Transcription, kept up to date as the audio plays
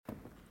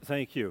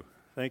Thank you.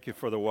 Thank you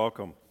for the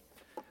welcome.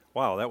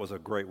 Wow, that was a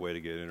great way to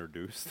get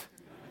introduced.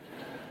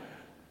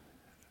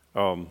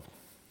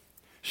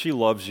 She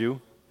loves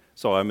you,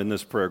 so I'm in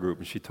this prayer group,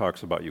 and she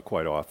talks about you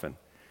quite often.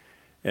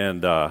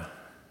 And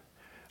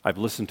I've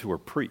listened to her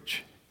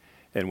preach,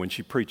 and when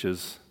she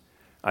preaches,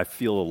 I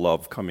feel the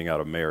love coming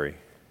out of Mary.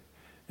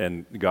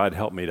 And God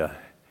help me to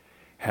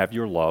have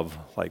your love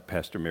like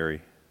Pastor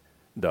Mary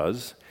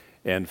does,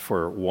 and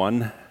for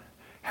 1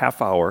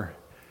 half hour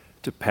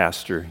to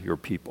pastor your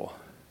people.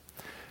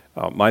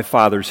 My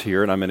father's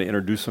here, and I'm going to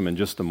introduce him in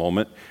just a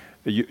moment.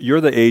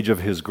 You're the age of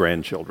his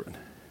grandchildren.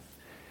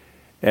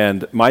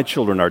 And my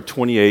children are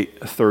 28,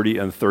 30,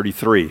 and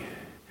 33.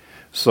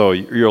 So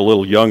you're a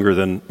little younger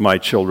than my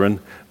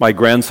children. My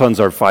grandsons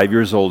are 5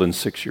 years old and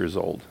 6 years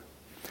old.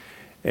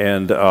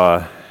 And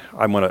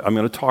I'm going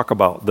to talk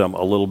about them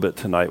a little bit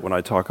tonight when I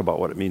talk about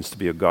what it means to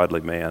be a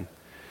godly man.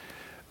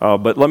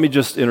 But let me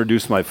just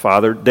introduce my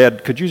father.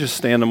 Dad, could you just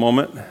stand a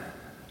moment?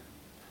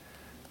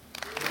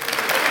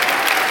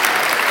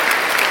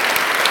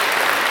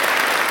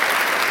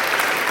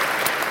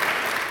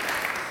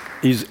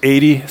 He's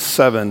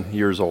 87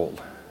 years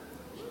old.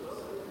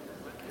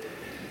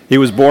 He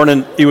was born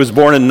in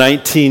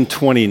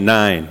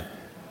 1929.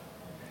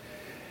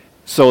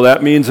 So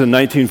that means in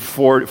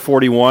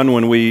 1941,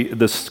 when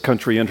this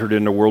country entered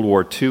into World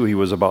War II, he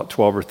was about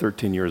 12 or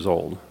 13 years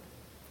old.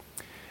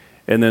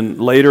 And then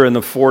later in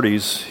the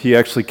 40s, he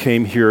actually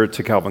came here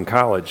to Calvin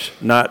College,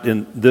 not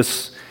in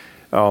this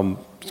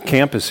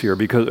campus here,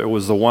 because it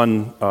was the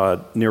one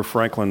near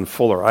Franklin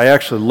Fuller. I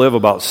actually live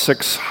about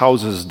 6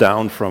 houses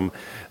down from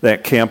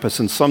that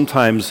campus, and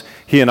sometimes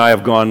he and I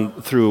have gone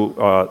through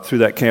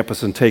that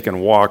campus and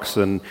taken walks,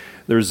 and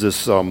there's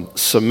this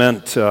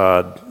cement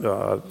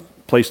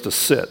place to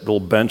sit, little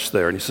bench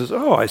there, and he says,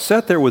 "Oh, I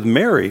sat there with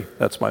Mary."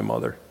 That's my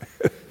mother.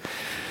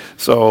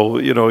 So,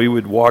 he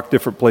would walk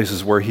different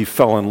places where he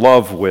fell in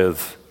love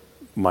with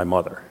my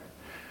mother.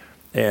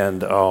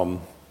 And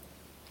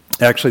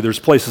actually, there's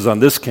places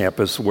on this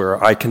campus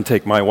where I can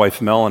take my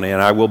wife, Melanie,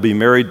 and I will be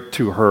married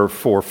to her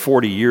for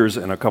 40 years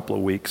in a couple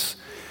of weeks.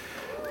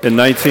 In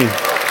 19...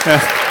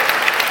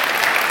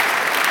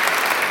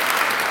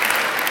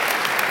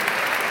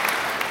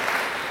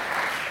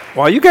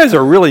 Wow, you guys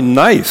are really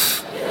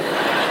nice.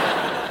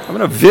 I'm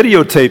going to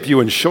videotape you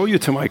and show you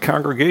to my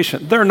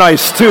congregation. They're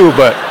nice too,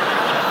 but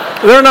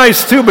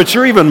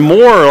you're even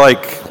more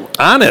like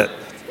on it.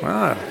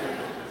 Wow,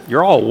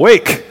 you're all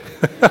awake.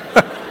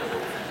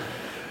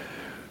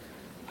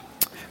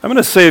 I'm going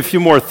to say a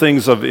few more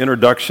things of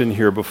introduction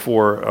here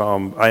before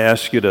I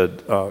ask you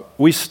to...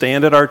 we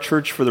stand at our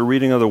church for the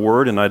reading of the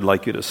Word, and I'd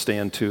like you to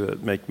stand too.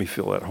 It make me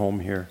feel at home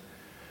here.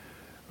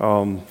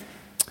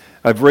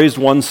 I've raised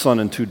 1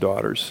 son and 2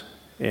 daughters,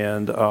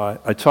 and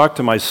I talk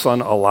to my son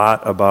a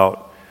lot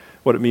about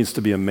what it means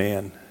to be a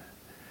man.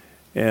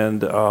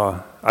 And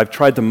I've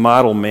tried to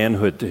model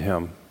manhood to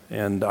him,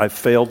 and I've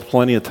failed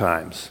plenty of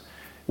times.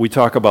 We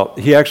talk about,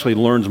 he actually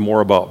learns more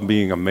about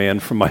being a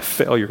man from my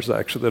failures,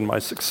 actually, than my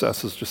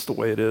successes, just the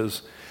way it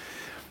is.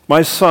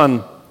 My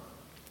son,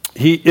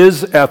 he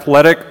is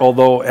athletic,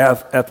 although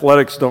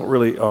athletics don't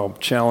really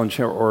challenge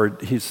him, or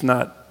he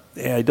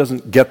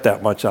doesn't get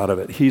that much out of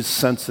it. He's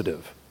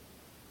sensitive.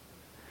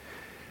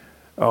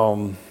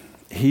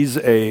 He's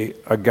a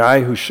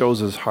guy who shows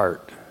his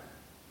heart.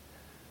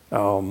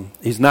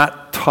 He's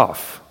not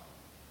tough.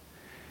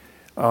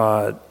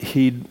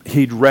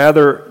 He'd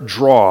rather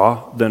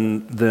draw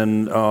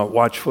than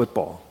watch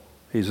football.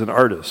 He's an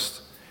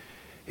artist.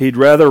 He'd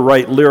rather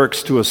write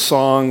lyrics to a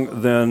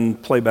song than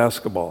play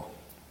basketball.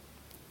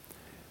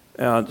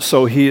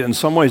 So he, in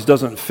some ways,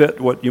 doesn't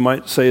fit what you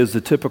might say is the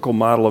typical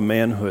model of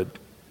manhood.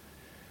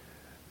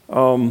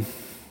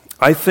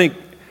 I think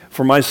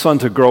for my son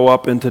to grow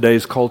up in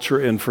today's culture,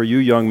 and for you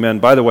young men,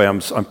 by the way,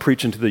 I'm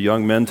preaching to the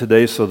young men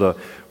today, so the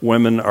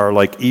women are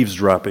like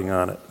eavesdropping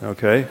on it,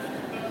 okay?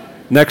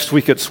 Next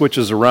week it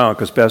switches around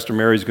because Pastor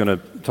Mary's going to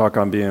talk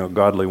on being a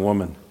godly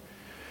woman.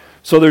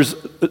 So there's,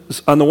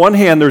 on the one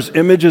hand, there's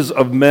images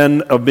of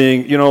men of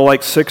being,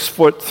 like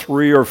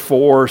 6'3" or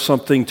 4 or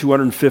something,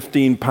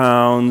 215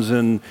 pounds,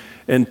 and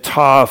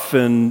tough,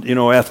 and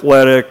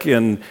athletic,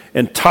 and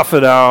tough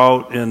it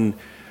out, and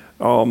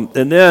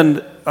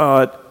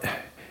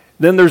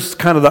then there's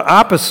kind of the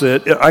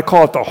opposite. I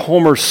call it the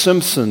Homer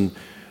Simpson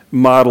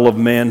model of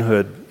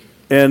manhood.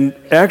 And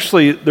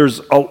actually,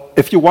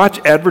 if you watch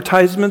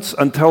advertisements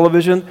on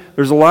television,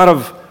 there's a lot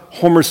of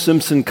Homer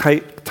Simpson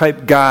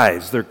type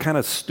guys. They're kind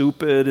of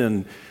stupid,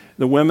 and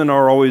the women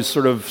are always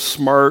sort of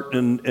smart,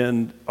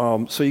 and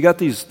so you got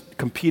these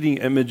competing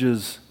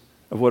images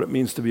of what it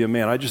means to be a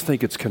man. I just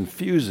think it's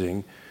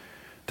confusing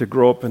to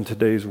grow up in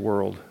today's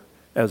world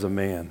as a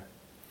man.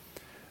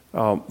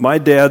 My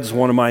dad's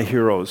one of my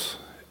heroes.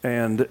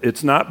 And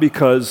it's not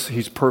because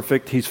he's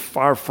perfect. He's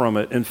far from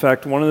it. In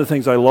fact, one of the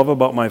things I love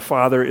about my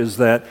father is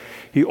that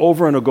he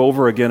over and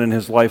over again in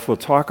his life will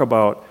talk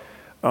about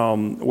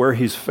where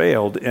he's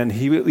failed. And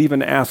he will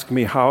even ask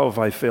me, "How have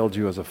I failed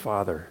you as a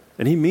father?"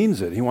 And he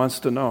means it. He wants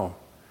to know.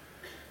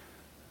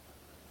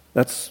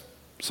 That's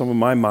some of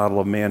my model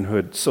of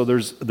manhood. So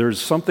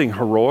there's something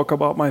heroic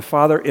about my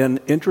father, and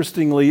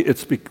interestingly,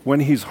 it's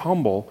when he's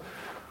humble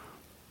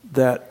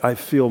that I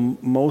feel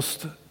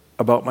most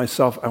about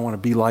myself. I want to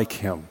be like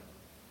him.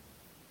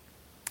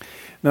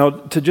 Now,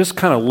 to just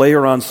kind of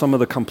layer on some of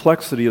the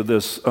complexity of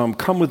this,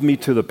 come with me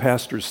to the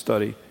pastor's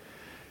study.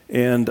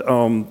 And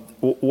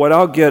what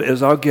I'll get is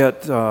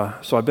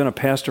so I've been a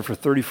pastor for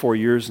 34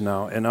 years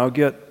now, and I'll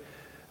get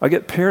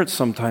parents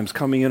sometimes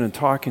coming in and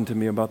talking to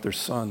me about their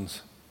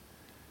sons.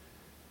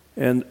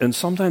 And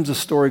sometimes the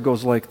story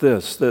goes like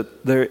this,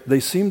 that they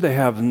seem to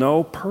have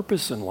no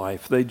purpose in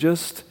life. They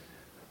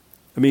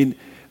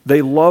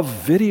love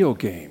video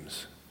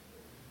games.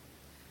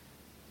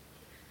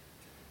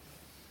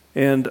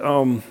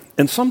 And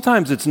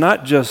sometimes it's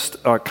not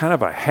just kind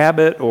of a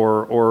habit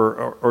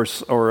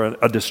or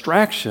a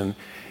distraction.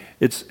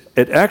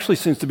 It actually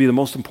seems to be the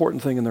most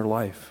important thing in their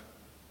life.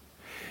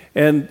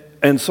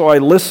 And so I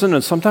listen,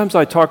 and sometimes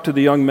I talk to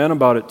the young men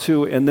about it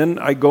too, and then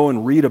I go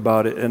and read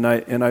about it, and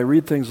I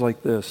read things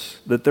like this,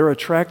 that they're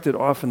attracted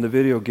often to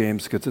video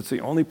games because it's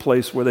the only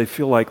place where they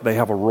feel like they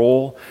have a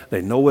role,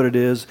 they know what it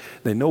is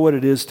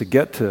to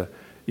get to,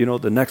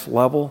 the next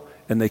level,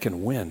 and they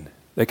can win.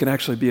 They can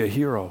actually be a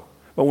hero.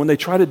 But when they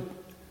try to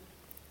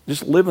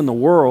just live in the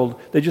world,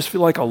 they just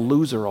feel like a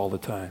loser all the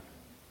time.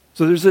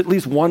 So there's at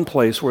least one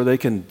place where they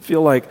can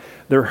feel like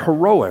they're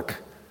heroic.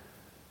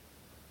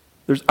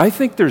 I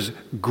think there's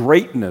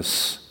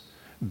greatness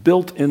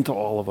built into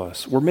all of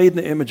us. We're made in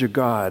the image of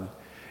God.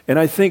 And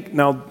I think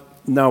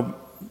now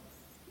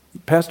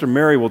Pastor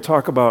Mary will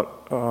talk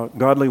about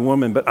godly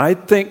women, but I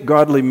think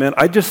godly men,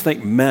 I just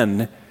think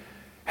men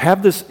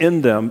have this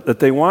in them that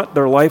they want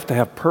their life to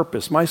have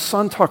purpose. My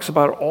son talks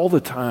about it all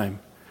the time.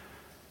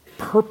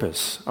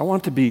 Purpose. I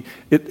want to be,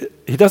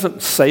 he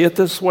doesn't say it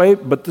this way,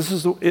 but this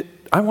is it.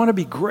 I want to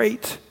be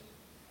great.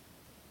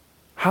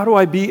 How do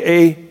I be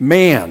a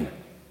man?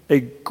 A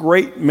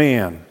great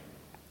man.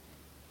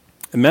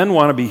 And men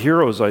want to be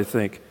heroes, I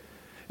think.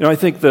 I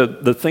think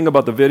the thing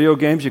about the video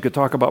games, you could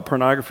talk about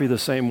pornography the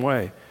same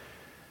way.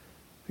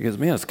 Because,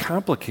 man, it's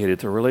complicated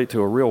to relate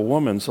to a real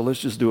woman, so let's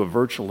just do it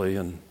virtually,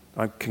 and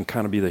I can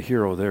kind of be the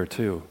hero there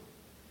too.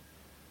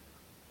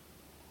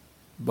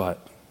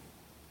 But,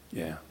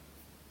 yeah.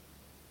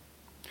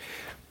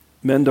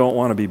 Men don't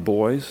want to be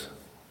boys.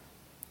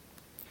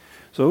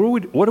 So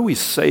what do we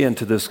say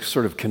into this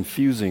sort of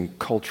confusing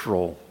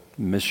cultural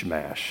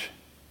mishmash?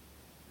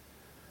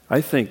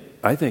 I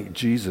think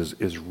Jesus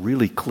is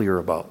really clear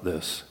about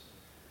this.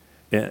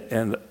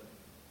 And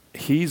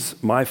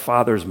he's my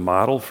Father's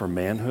model for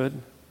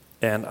manhood,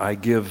 and I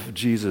give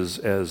Jesus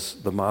as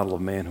the model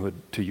of manhood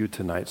to you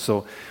tonight.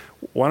 So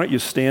why don't you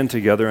stand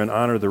together and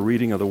honor the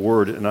reading of the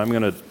Word, and I'm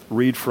going to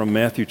read from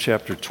Matthew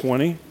chapter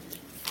 20.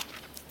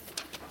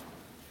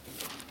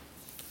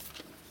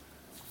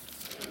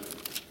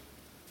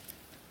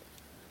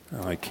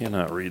 Oh, I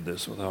cannot read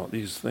this without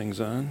these things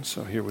on,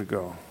 so here we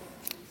go.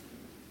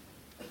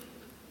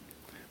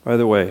 By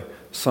the way,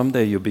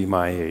 someday you'll be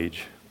my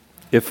age,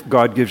 if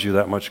God gives you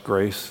that much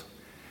grace.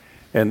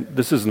 And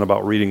this isn't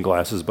about reading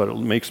glasses, but it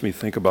makes me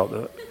think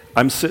about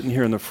I'm sitting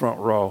here in the front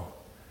row,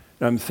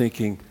 and I'm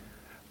thinking,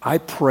 I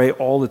pray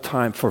all the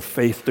time for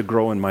faith to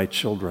grow in my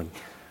children.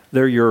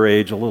 They're your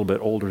age, a little bit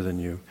older than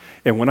you.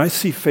 And when I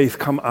see faith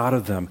come out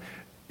of them,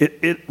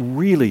 it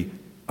really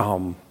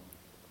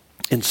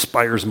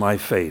inspires my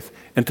faith.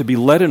 And to be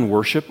led in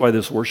worship by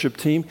this worship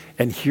team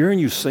and hearing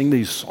you sing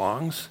these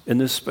songs in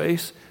this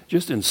space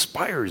just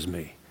inspires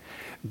me.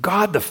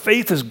 God, the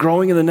faith is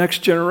growing in the next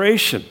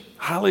generation.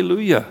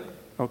 Hallelujah.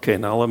 Okay,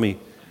 now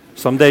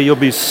someday you'll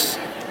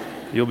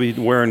be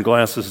wearing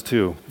glasses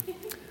too.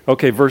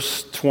 Okay,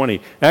 verse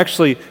 20.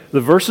 Actually,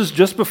 the verses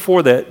just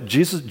before that,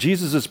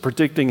 Jesus is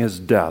predicting his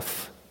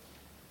death.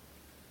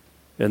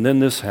 And then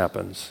this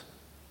happens.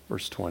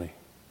 Verse 20.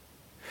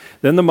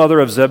 Then the mother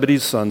of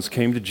Zebedee's sons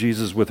came to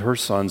Jesus with her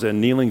sons, and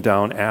kneeling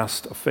down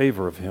asked a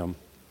favor of him.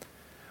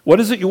 "What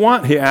is it you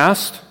want?" he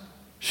asked.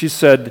 She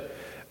said,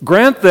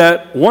 "Grant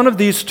that one of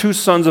these two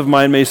sons of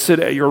mine may sit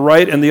at your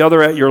right and the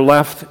other at your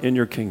left in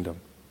your kingdom."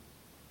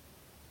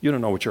 "You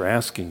don't know what you're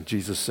asking,"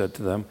 Jesus said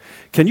to them.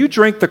 "Can you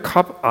drink the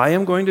cup I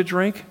am going to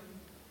drink?"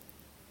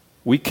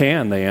 "We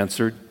can," they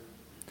answered.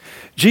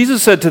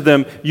 Jesus said to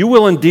them, "You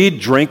will indeed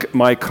drink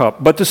my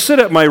cup, but to sit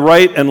at my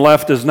right and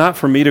left is not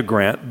for me to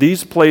grant.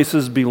 These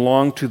places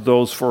belong to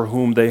those for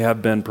whom they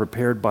have been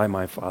prepared by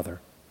my Father."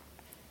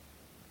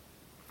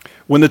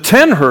 When the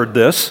 10 heard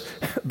this,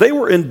 they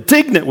were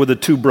indignant with the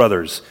two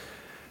brothers.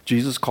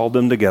 Jesus called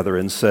them together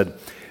and said,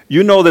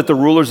 "You know that the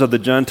rulers of the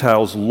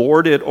Gentiles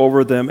lord it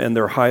over them, and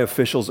their high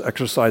officials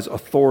exercise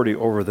authority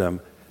over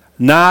them.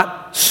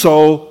 Not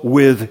so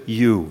with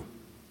you.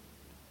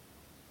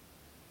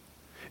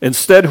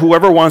 Instead,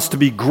 whoever wants to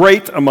be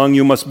great among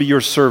you must be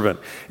your servant,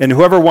 and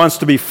whoever wants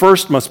to be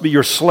first must be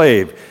your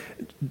slave,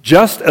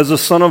 just as the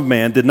Son of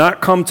Man did not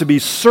come to be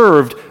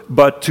served,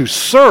 but to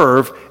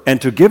serve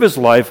and to give his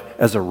life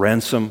as a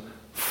ransom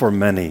for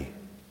many."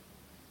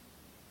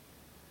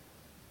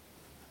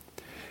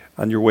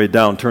 On your way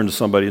down, turn to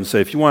somebody and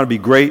say, "If you want to be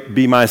great,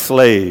 be my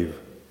slave."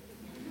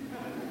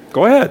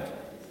 Go ahead.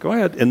 Go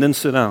ahead, and then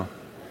sit down.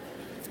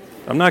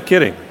 I'm not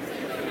kidding.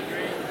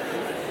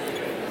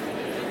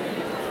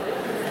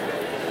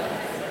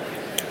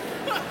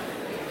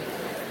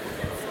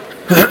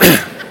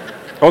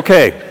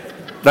 Okay,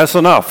 that's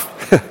enough.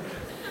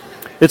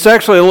 It's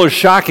actually a little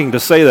shocking to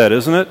say that,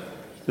 isn't it?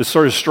 It's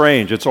sort of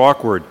strange. It's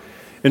awkward.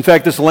 In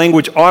fact, this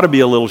language ought to be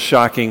a little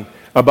shocking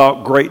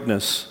about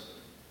greatness.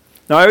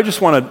 Now, I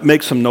just want to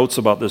make some notes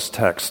about this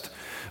text.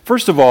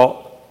 First of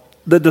all,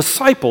 the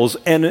disciples,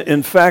 and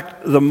in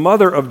fact, the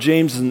mother of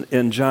James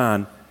and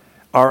John,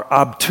 are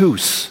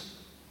obtuse.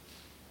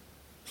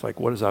 It's like,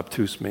 what does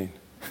obtuse mean?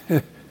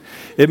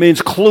 It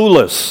means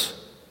clueless.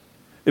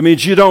 It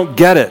means you don't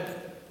get it.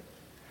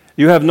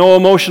 You have no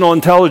emotional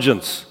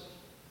intelligence.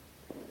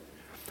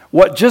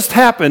 What just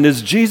happened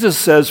is Jesus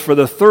says for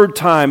the third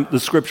time, the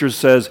scripture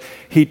says,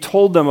 he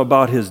told them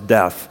about his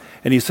death.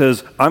 And he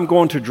says, I'm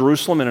going to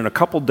Jerusalem, and in a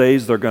couple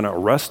days they're going to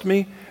arrest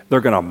me,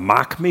 they're going to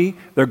mock me,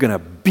 they're going to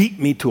beat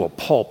me to a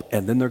pulp,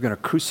 and then they're going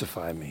to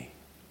crucify me.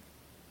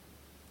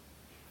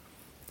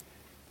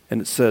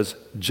 And it says,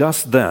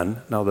 just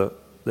then, now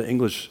the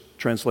English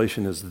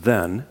translation is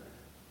then,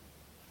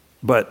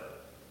 but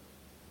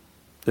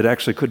it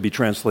actually could be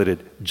translated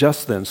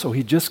just then. So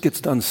he just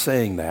gets done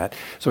saying that.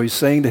 So he's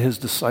saying to his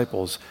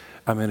disciples,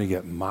 I'm going to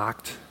get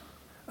mocked,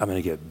 I'm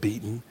going to get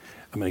beaten,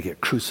 I'm going to get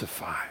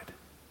crucified.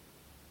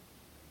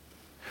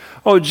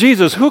 Oh,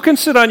 Jesus, who can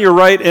sit on your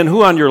right and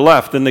who on your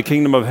left in the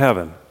kingdom of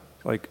heaven?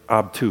 Like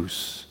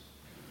obtuse.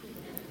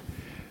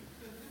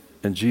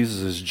 And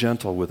Jesus is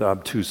gentle with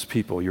obtuse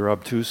people. You're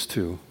obtuse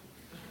too.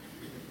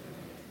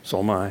 So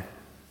am I.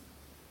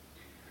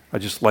 I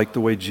just like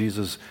the way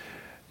Jesus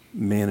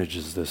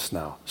manages this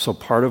now. So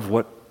part of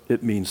what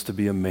it means to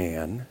be a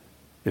man,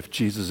 if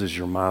Jesus is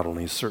your model,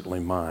 and he's certainly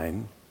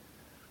mine,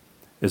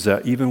 is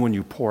that even when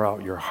you pour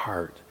out your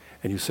heart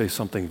and you say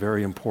something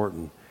very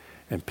important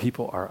and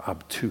people are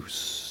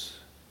obtuse,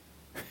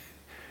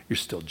 you're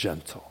still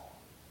gentle.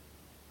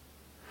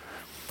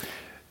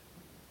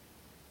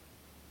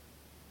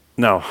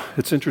 Now,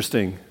 it's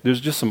interesting.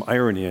 There's just some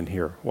irony in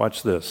here.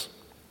 Watch this.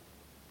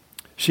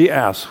 She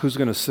asks, who's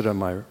going to sit on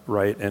my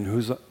right and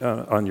who's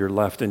on your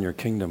left in your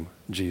kingdom,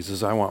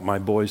 Jesus? I want my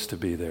boys to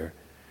be there.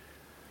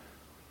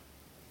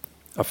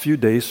 A few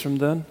days from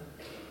then,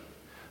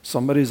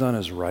 somebody's on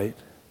his right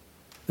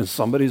and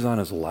somebody's on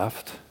his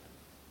left.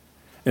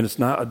 And it's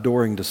not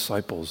adoring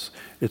disciples.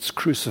 It's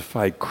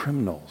crucified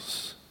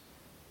criminals.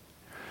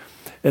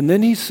 And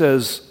then he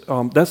says,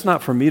 that's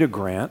not for me to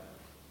grant.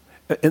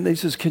 And he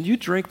says, can you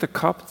drink the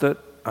cup that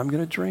I'm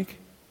going to drink?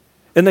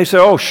 And they say,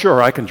 oh,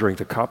 sure, I can drink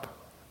the cup.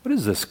 What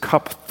is this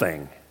cup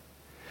thing?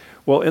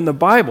 Well, in the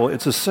Bible,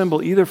 it's a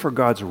symbol either for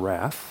God's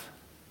wrath.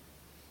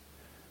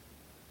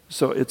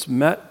 So it's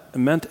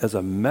meant as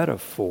a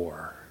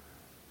metaphor.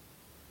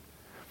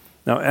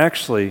 Now,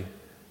 actually,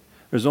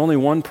 there's only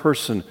one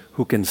person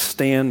who can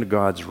stand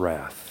God's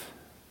wrath.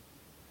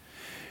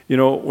 You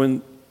know,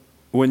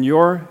 when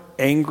you're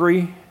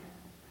angry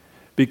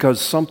because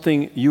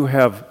something you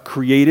have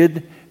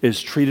created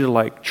is treated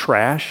like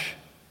trash,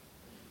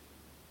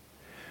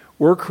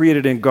 we're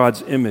created in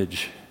God's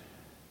image.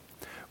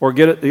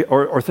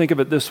 Or think of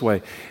it this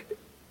way.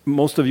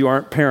 Most of you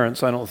aren't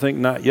parents, I don't think,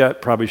 not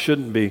yet, probably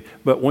shouldn't be.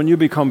 But when you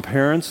become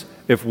parents,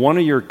 if one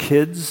of your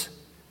kids,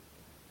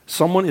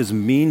 someone is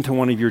mean to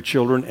one of your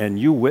children and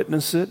you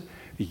witness it,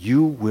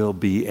 you will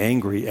be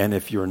angry. And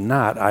if you're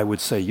not, I would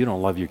say you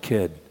don't love your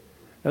kid.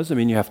 Doesn't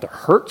mean you have to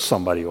hurt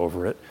somebody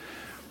over it.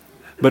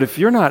 But if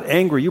you're not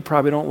angry, you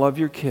probably don't love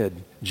your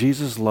kid.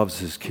 Jesus loves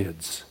his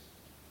kids.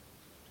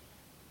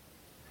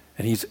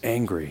 And he's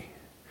angry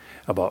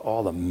about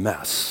all the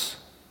mess.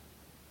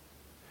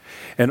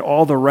 And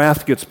all the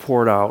wrath gets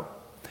poured out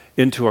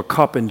into a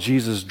cup and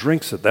Jesus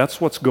drinks it.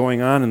 That's what's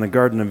going on in the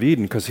Garden of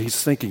Eden because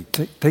he's thinking,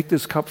 take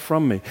this cup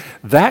from me.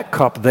 That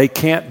cup they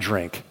can't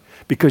drink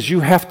because you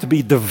have to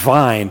be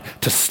divine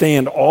to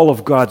stand all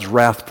of God's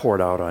wrath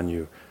poured out on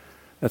you.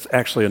 That's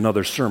actually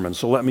another sermon,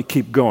 so let me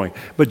keep going.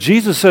 But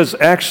Jesus says,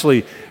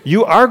 actually,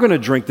 you are going to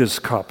drink this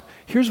cup.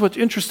 Here's what's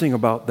interesting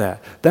about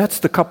that. That's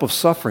the cup of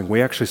suffering.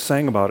 We actually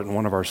sang about it in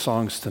one of our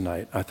songs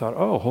tonight. I thought,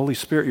 oh, Holy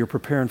Spirit, you're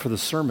preparing for the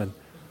sermon.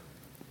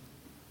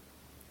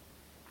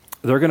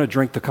 They're going to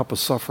drink the cup of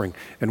suffering.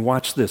 And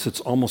watch this. It's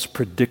almost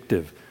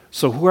predictive.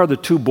 So who are the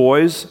two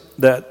boys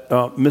that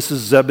Mrs.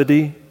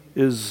 Zebedee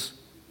is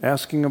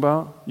asking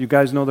about? You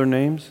guys know their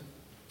names?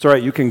 It's all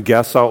right. You can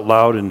guess out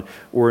loud, and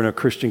we're in a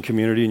Christian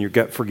community, and you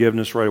get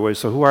forgiveness right away.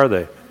 So who are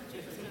they?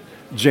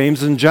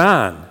 James and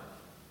John.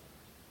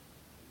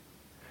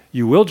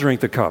 You will drink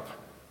the cup.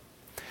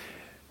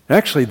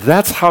 Actually,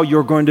 that's how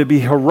you're going to be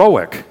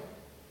heroic.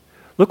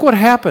 Look what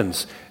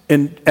happens.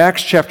 In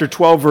Acts chapter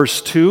 12,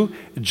 verse 2,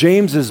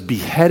 James is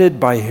beheaded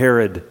by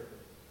Herod.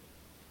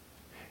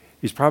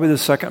 He's probably the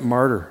second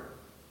martyr.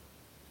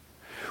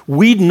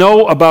 We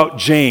know about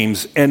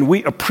James, and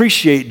we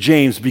appreciate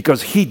James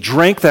because he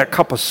drank that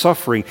cup of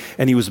suffering,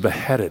 and he was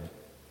beheaded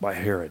by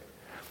Herod.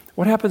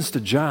 What happens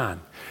to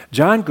John?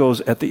 John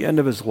goes at the end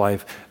of his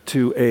life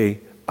to an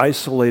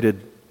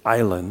isolated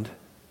island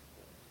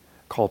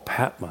called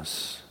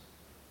Patmos.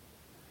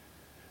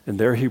 And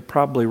there he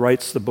probably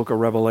writes the book of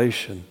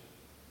Revelation.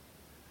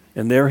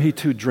 And there he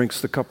too drinks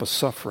the cup of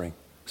suffering,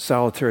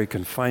 solitary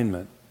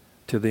confinement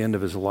to the end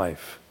of his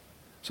life.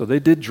 So they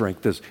did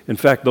drink this. In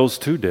fact, those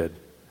two did.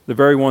 The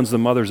very ones the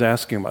mother's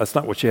asking about. That's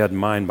not what she had in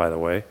mind, by the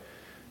way.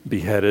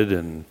 Beheaded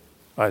and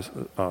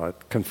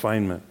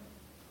confinement.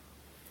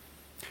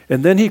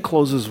 And then he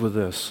closes with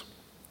this.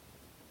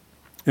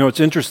 You know,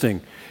 it's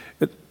interesting.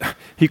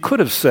 He could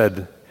have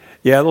said,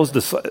 yeah,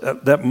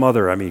 that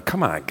mother, I mean,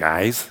 come on,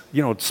 guys.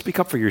 You know, speak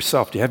up for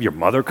yourself. Do you have your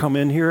mother come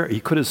in here?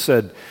 He could have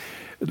said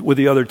with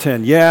the other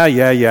 10,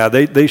 yeah,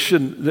 they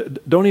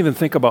shouldn't, don't even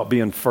think about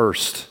being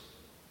first.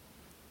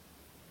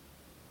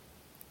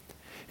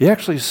 He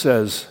actually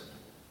says,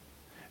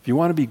 if you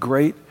want to be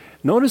great,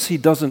 notice he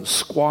doesn't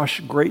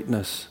squash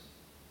greatness.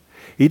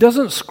 He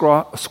doesn't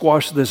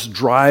squash this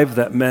drive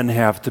that men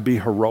have to be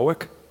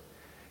heroic.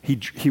 He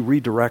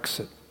redirects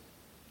it.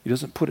 He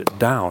doesn't put it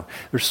down.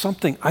 There's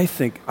something, I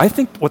think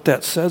what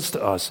that says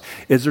to us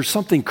is there's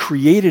something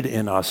created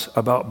in us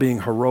about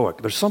being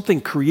heroic. There's something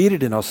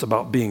created in us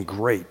about being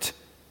great.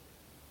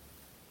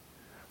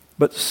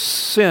 But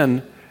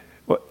sin,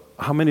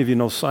 how many of you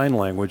know sign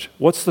language?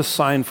 What's the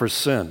sign for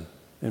sin?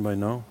 Anybody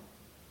know?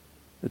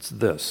 It's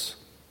this,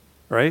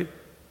 right?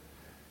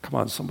 Come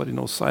on, somebody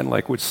knows sign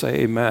language,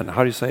 say amen.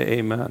 How do you say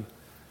amen?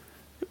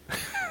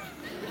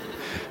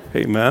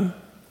 Amen?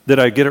 Did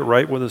I get it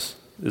right with this?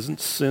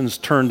 Isn't sins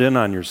turned in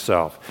on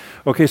yourself?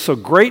 Okay, so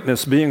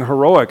greatness, being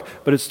heroic,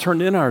 but it's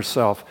turned in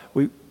ourselves.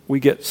 We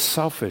get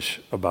selfish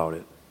about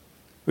it.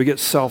 We get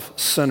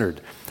self-centered.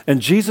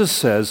 And Jesus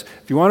says,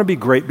 if you want to be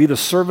great, be the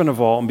servant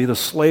of all and be the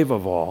slave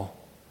of all.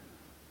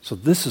 So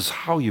this is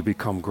how you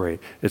become great.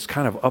 It's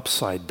kind of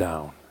upside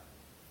down.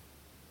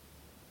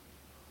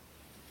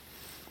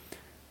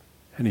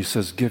 And he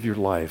says, give your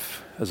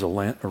life as a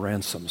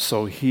ransom.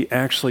 So he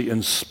actually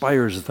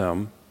inspires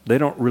them. They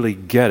don't really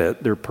get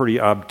it. They're pretty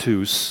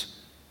obtuse.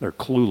 They're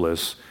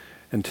clueless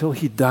until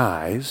he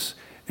dies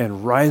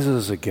and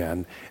rises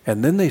again.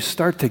 And then they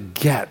start to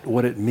get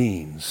what it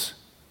means.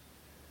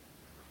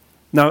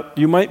 Now,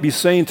 you might be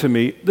saying to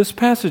me, this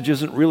passage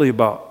isn't really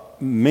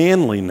about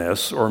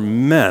manliness or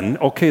men.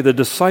 Okay, the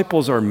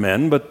disciples are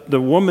men, but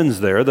the woman's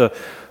there, the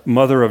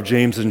mother of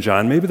James and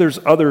John. Maybe there's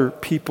other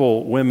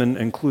people, women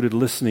included,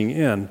 listening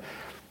in.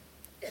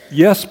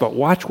 Yes, but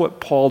watch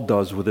what Paul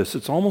does with this.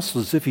 It's almost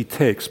as if he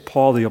takes,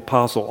 Paul the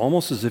apostle,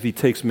 almost as if he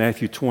takes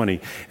Matthew 20,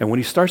 and when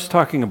he starts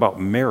talking about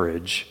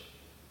marriage,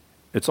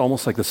 it's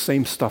almost like the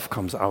same stuff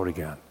comes out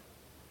again.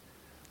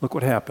 Look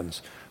what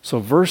happens. So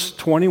verse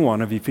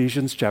 21 of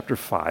Ephesians chapter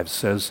 5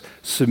 says,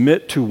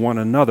 submit to one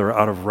another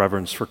out of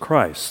reverence for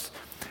Christ.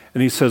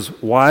 And he says,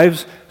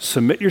 wives,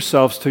 submit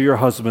yourselves to your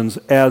husbands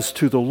as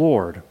to the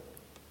Lord.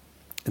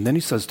 And then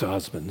he says to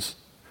husbands,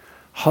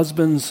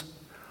 husbands,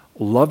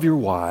 love your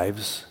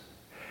wives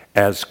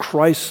as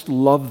Christ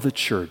loved the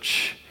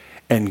church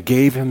and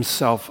gave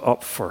himself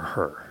up for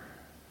her.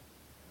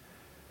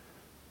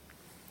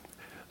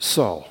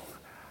 So,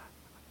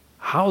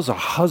 how's a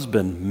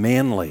husband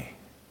manly?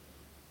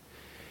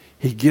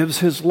 He gives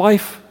his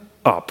life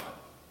up.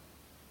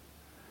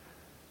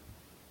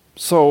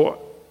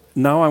 So,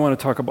 now I want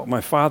to talk about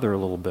my father a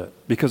little bit,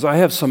 because I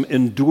have some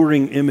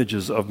enduring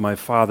images of my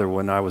father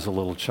when I was a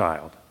little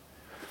child.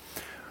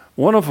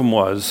 One of them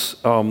was,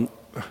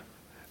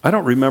 I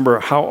don't remember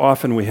how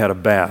often we had a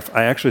bath.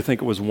 I actually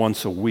think it was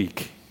once a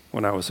week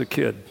when I was a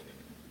kid.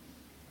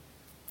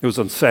 It was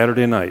on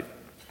Saturday night.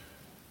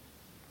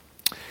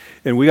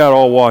 And we got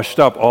all washed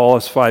up, all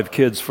us 5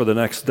 kids, for the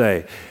next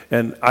day.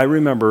 And I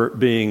remember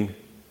being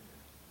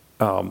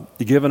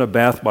given a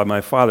bath by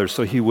my father.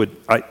 So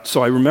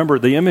I remember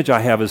the image I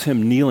have is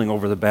him kneeling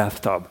over the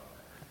bathtub.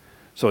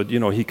 So,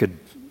 he could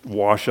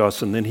wash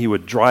us and then he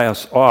would dry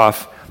us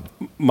off.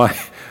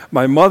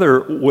 My mother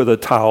with a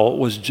towel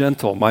was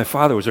gentle. My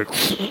father was like,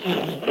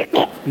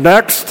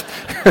 next.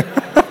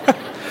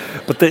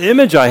 But the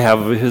image I have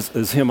of his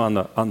is him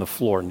on the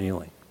floor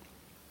kneeling.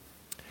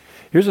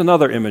 Here's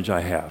another image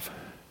I have.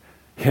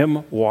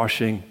 Him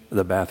washing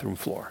the bathroom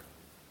floor.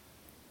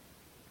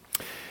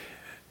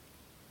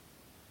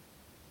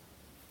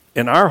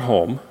 In our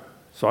home,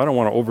 so I don't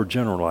want to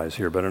overgeneralize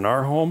here, but in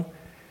our home,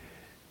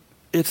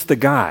 it's the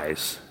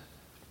guys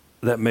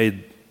that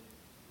made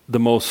the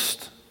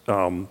most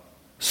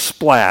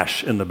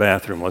splash in the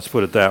bathroom, let's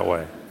put it that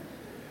way.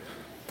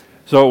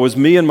 So it was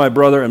me and my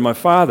brother and my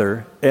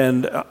father,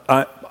 and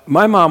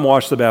my mom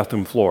washed the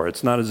bathroom floor.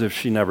 It's not as if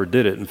she never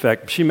did it. In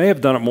fact, she may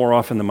have done it more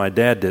often than my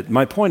dad did.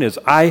 My point is,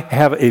 I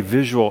have a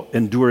visual,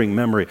 enduring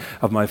memory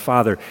of my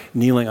father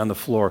kneeling on the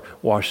floor,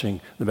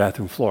 washing the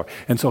bathroom floor.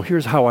 And so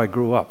here's how I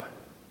grew up.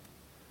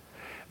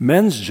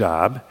 Men's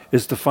job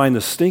is to find the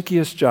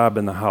stinkiest job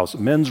in the house.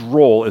 Men's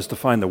role is to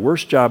find the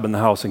worst job in the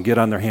house and get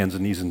on their hands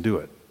and knees and do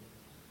it.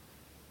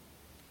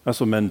 That's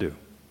what men do.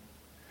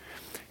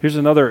 Here's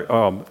another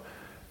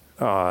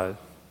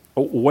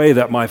way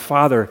that my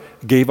Father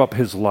gave up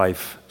his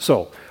life.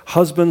 So,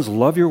 husbands,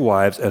 love your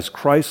wives as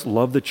Christ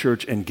loved the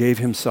church and gave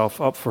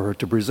himself up for her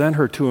to present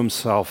her to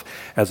himself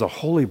as a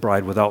holy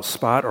bride without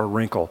spot or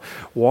wrinkle,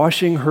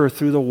 washing her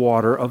through the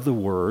water of the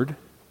word,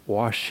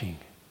 washing.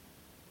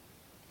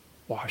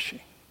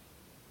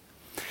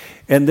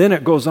 And then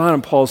it goes on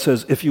and Paul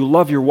says, if you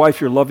love your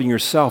wife, you're loving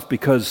yourself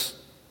because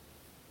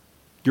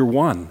you're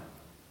one. And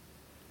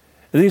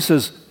then he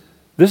says,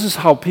 this is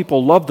how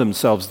people love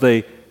themselves.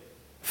 They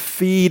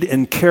feed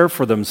and care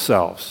for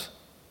themselves.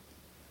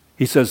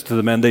 He says to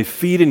the men, they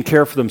feed and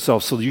care for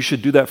themselves, so you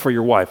should do that for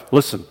your wife.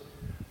 Listen,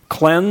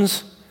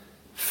 cleanse,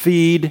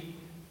 feed,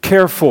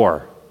 care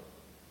for.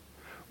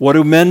 What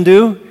do men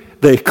do?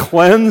 They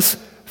cleanse,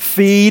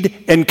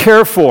 feed, and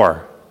care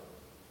for.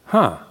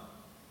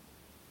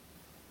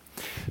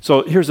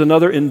 So here's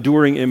another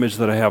enduring image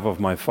that I have of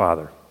my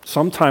father.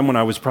 Sometime when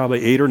I was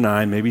probably 8 or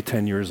 9, maybe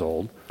 10 years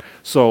old,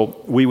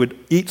 so we would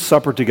eat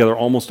supper together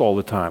almost all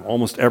the time.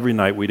 Almost every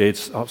night we'd eat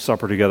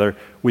supper together.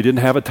 We didn't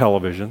have a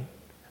television.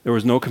 There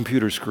was no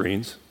computer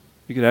screens.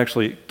 You could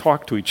actually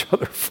talk to each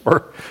other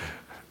for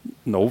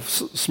no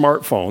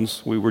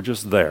smartphones. We were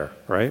just there,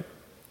 right?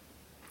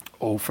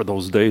 Oh, for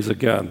those days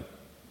again.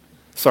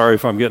 Sorry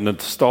if I'm getting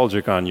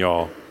nostalgic on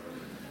y'all.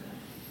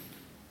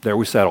 There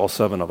we sat, all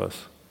 7 of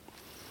us.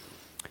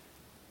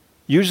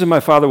 Usually my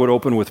father would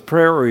open with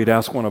prayer or he'd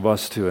ask one of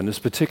us to. And this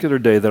particular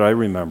day that I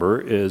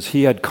remember is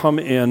he had come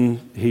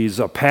in, he's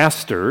a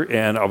pastor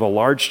and of a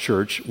large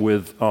church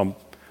with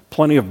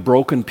plenty of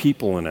broken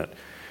people in it.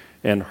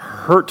 And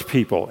hurt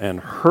people.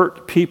 And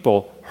hurt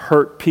people.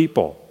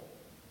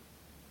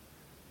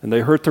 And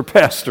they hurt their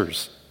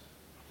pastors.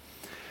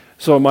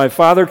 So my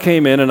father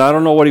came in, and I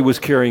don't know what he was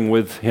carrying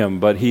with him,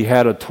 but he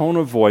had a tone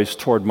of voice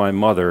toward my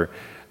mother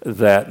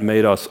that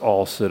made us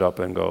all sit up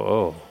and go,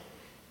 oh,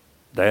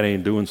 that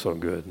ain't doing so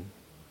good.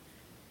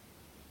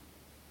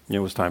 It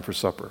was time for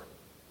supper.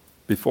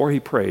 Before he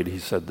prayed, he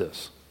said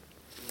this,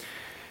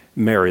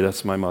 Mary,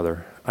 that's my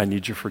mother, I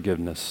need your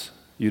forgiveness.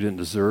 You didn't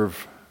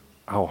deserve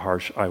how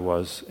harsh I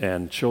was.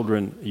 And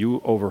children,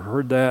 you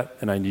overheard that,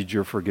 and I need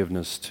your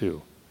forgiveness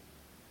too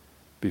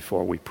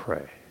before we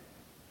pray.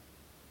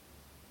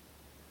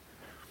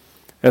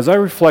 As I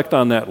reflect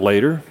on that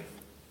later,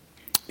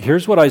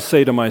 here's what I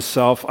say to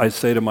myself, I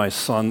say to my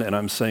son, and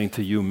I'm saying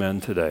to you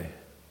men today.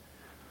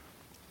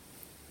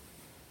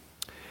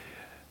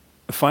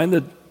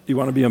 You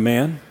want to be a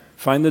man?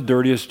 Find the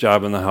dirtiest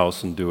job in the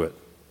house and do it.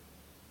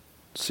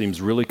 Seems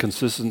really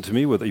consistent to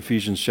me with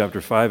Ephesians chapter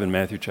 5 and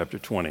Matthew chapter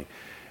 20.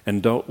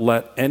 And don't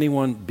let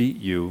anyone beat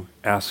you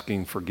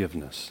asking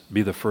forgiveness.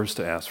 Be the first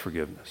to ask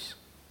forgiveness.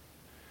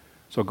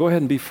 So go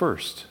ahead and be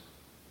first.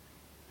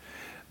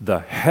 The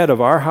head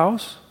of our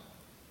house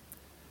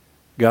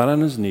got on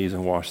his knees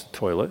and washed the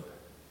toilet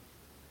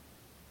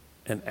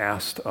and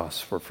asked us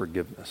for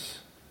forgiveness.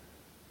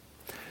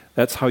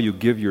 That's how you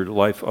give your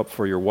life up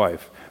for your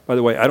wife. By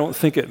the way, I don't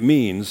think it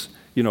means,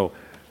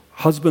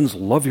 husbands,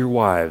 love your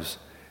wives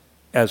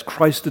as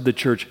Christ did the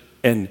church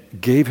and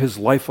gave his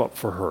life up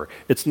for her.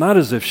 It's not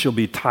as if she'll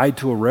be tied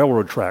to a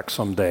railroad track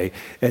someday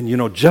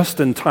and, just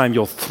in time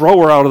you'll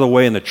throw her out of the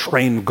way and the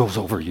train goes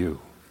over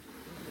you.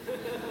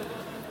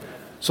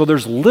 So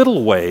there's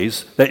little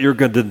ways that you're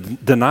going to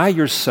deny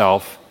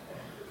yourself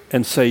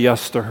and say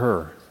yes to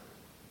her.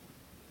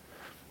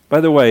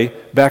 By the way,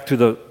 back to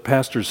the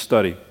pastor's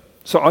study.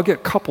 So I'll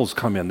get couples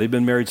come in. They've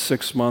been married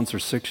 6 months or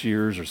 6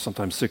 years or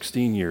sometimes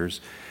 16 years.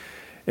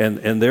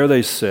 And there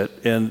they sit.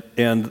 And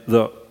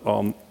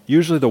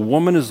usually the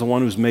woman is the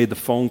one who's made the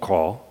phone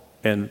call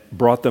and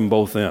brought them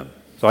both in.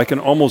 So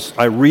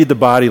I read the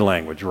body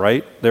language,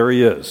 right? There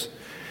he is.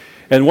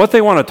 And what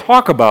they want to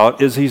talk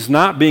about is he's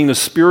not being the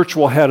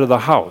spiritual head of the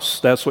house.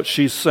 That's what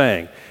she's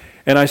saying.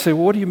 And I say,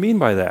 well, what do you mean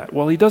by that?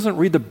 Well, he doesn't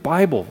read the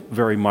Bible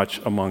very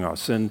much among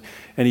us. And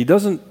he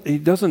doesn't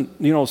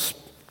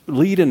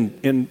lead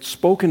in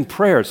spoken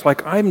prayer. It's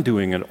like I'm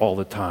doing it all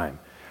the time.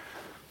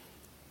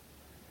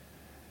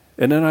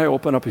 And then I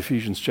open up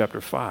Ephesians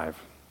chapter 5.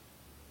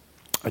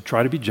 I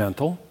try to be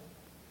gentle,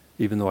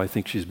 even though I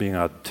think she's being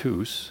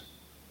obtuse.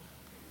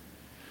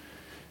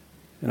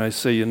 And I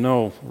say,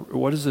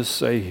 what does this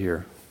say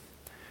here?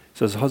 It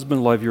says,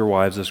 husband, love your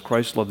wives as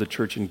Christ loved the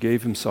church and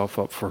gave himself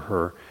up for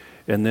her.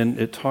 And then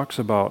it talks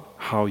about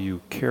how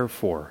you care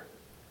for.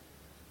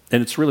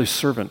 And it's really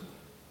servant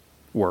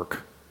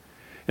work.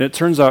 And it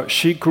turns out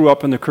she grew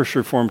up in the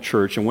Christian Reformed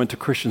Church and went to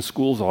Christian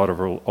schools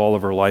all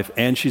of her life,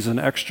 and she's an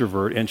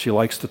extrovert, and she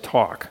likes to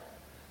talk.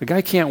 The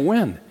guy can't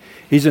win.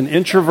 He's an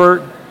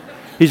introvert.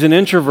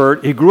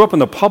 He grew up in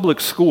the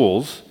public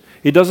schools.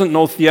 He doesn't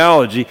know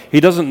theology.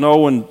 He doesn't know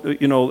when,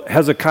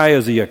 Hezekiah,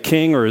 is he a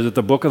king or is it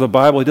the book of the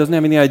Bible? He doesn't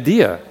have any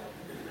idea.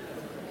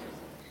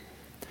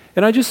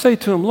 And I just say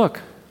to him,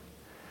 look,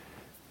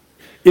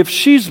 if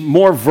she's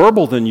more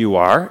verbal than you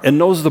are and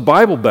knows the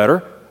Bible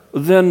better,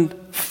 then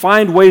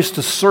find ways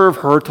to serve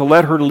her, to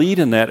let her lead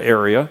in that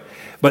area,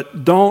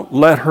 but don't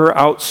let her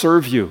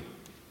outserve you.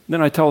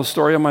 Then I tell a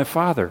story of my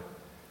father.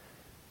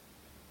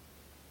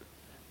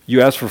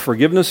 You ask for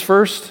forgiveness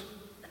first,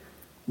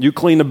 You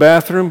clean the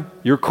bathroom,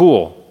 you're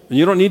cool. And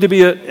you don't need to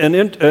be an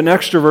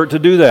extrovert to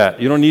do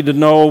that. You don't need to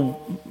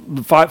know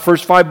the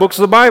first 5 books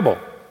of the Bible.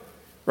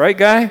 Right,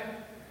 guy?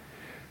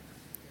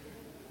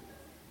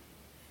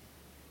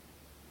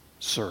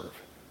 Serve.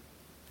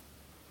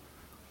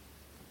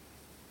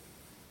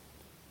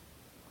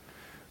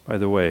 By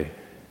the way,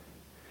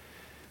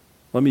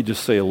 let me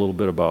just say a little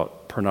bit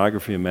about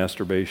pornography and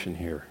masturbation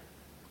here.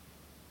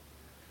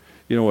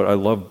 You know what I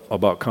love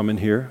about coming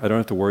here? I don't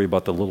have to worry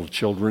about the little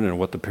children and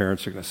what the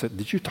parents are going to say.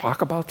 Did you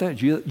talk about that?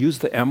 Did you use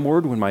the M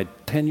word when my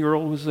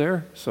 10-year-old was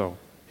there? So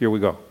here we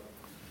go.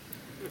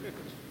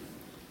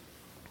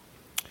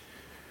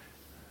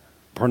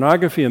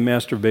 Pornography and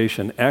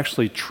masturbation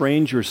actually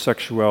trains your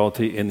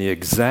sexuality in the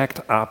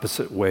exact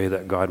opposite way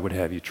that God would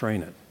have you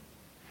train it.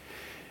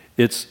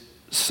 It's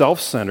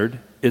self-centered.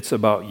 It's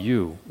about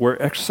you,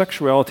 where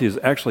sexuality is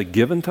actually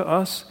given to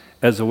us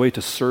as a way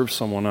to serve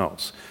someone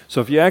else.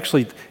 So if you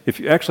actually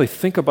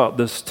think about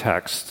this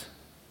text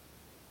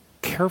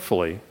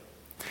carefully,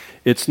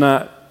 it's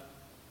not,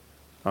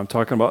 I'm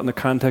talking about in the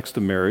context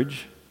of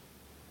marriage,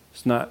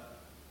 it's not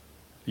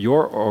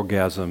your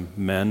orgasm,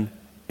 men,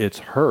 it's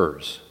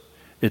hers.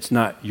 It's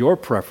not your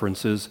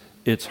preferences,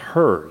 it's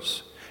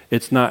hers.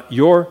 It's not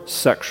your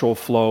sexual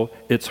flow,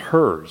 it's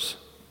hers.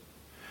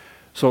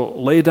 So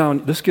lay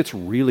down, this gets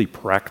really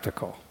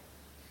practical,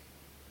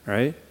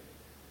 right?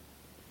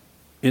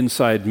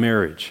 Inside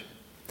marriage.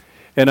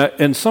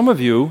 And some of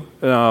you,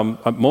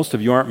 most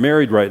of you aren't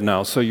married right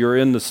now, so you're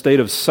in the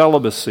state of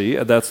celibacy.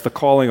 That's the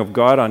calling of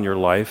God on your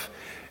life.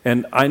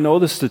 And I know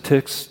the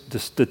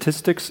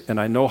statistics,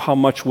 and I know how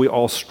much we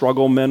all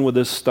struggle, men, with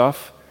this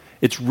stuff.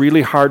 It's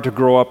really hard to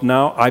grow up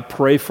now. I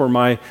pray for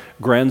my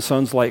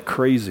grandsons like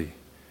crazy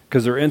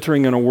because they're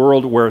entering in a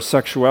world where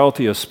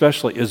sexuality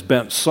especially is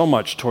bent so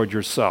much toward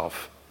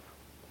yourself.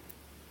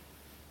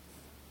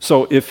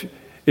 So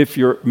if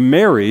you're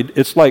married,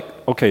 it's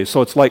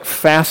like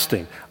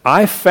fasting.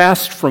 I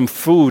fast from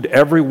food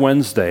every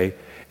Wednesday,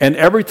 and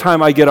every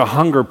time I get a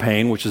hunger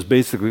pain, which is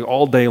basically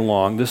all day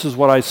long, this is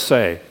what I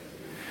say.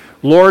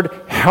 Lord,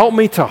 help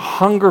me to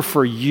hunger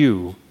for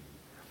you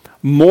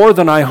more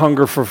than I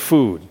hunger for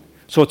food.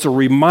 So it's a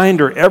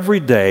reminder every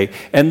day.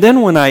 And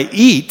then when I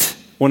eat,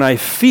 when I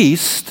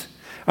feast,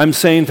 I'm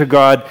saying to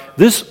God,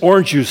 this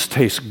orange juice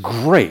tastes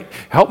great.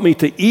 Help me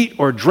to eat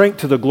or drink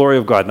to the glory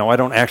of God. Now, I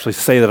don't actually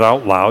say that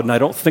out loud, and I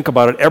don't think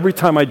about it every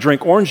time I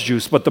drink orange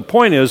juice. But the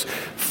point is,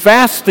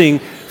 fasting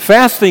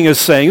is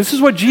saying, this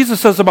is what Jesus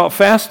says about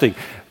fasting.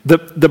 The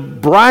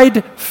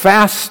bride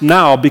fasts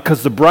now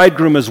because the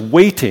bridegroom is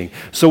waiting.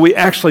 So we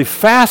actually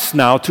fast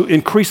now to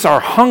increase our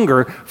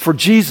hunger for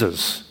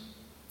Jesus.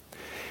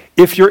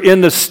 If you're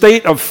in the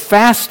state of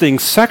fasting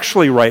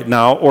sexually right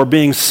now or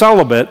being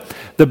celibate,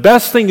 the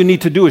best thing you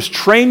need to do is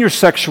train your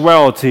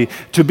sexuality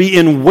to be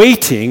in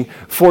waiting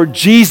for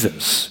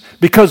Jesus.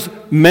 Because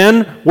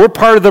men, we're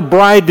part of the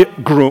bride.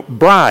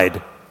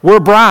 We're a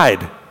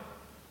bride.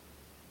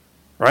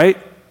 Right?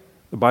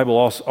 The Bible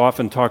also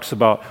often talks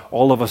about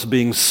all of us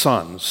being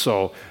sons.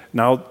 So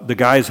now the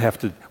guys have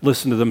to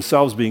listen to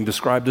themselves being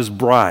described as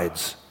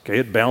brides. Okay,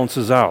 it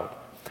balances out.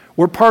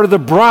 We're part of the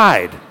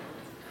bride.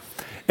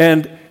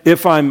 And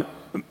if I'm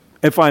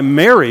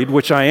married,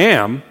 which I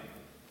am,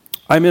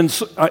 I'm in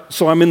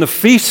the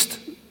feast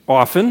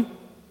often.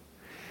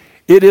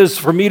 It is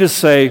for me to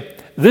say,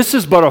 this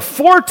is but a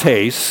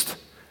foretaste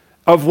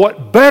of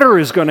what better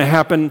is going to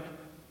happen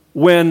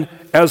when,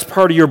 as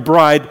part of your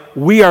bride,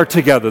 we are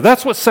together.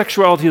 That's what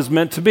sexuality is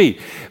meant to be.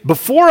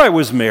 Before I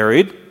was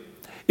married,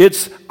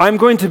 I'm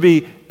going to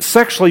be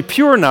sexually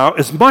pure now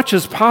as much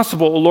as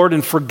possible, O Lord,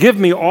 and forgive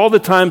me all the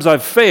times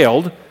I've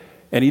failed.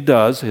 And he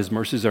does. His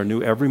mercies are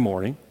new every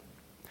morning.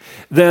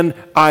 Then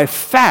I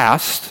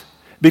fast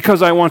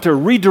because I want to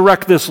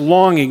redirect this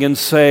longing and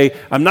say,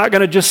 I'm not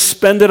going to just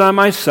spend it on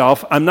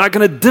myself. I'm not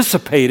going to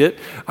dissipate it.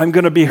 I'm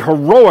going to be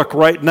heroic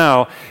right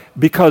now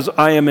because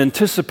I am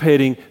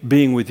anticipating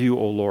being with you,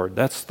 O Lord.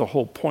 That's the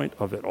whole point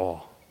of it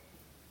all.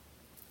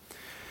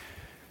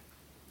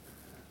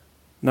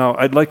 Now,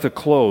 I'd like to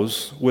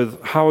close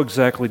with how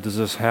exactly does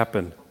this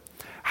happen?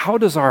 How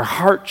does our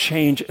heart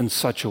change in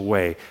such a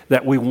way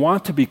that we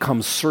want to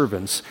become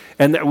servants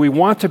and that we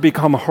want to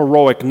become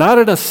heroic, not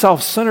in a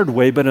self-centered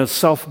way, but in a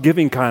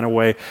self-giving kind of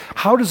way?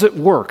 How does it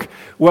work?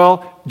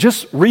 Well,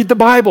 just read the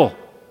Bible.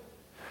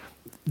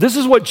 This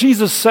is what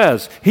Jesus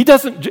says. He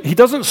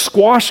doesn't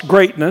squash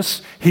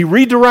greatness. He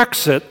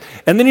redirects it.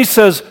 And then he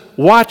says,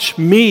 watch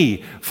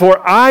me, for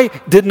I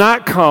did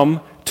not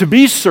come to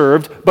be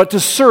served, but to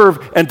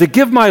serve and to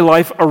give my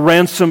life a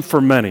ransom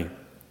for many.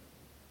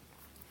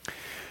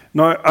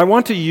 Now, I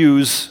want to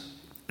use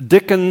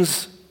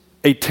Dickens'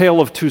 A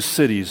Tale of Two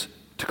Cities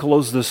to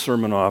close this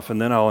sermon off,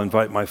 and then I'll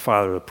invite my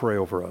father to pray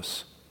over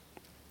us.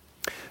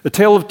 The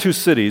Tale of Two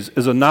Cities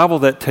is a novel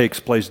that takes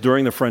place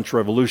during the French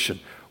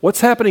Revolution.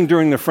 What's happening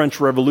during the French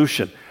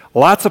Revolution?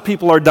 Lots of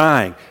people are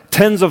dying.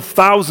 Tens of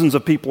thousands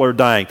of people are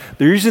dying.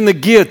 They're using the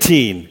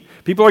guillotine.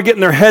 People are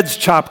getting their heads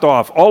chopped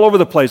off all over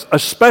the place,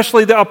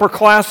 especially the upper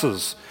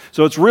classes.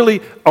 So it's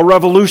really a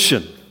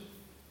revolution.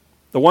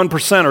 The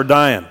 1% are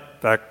dying.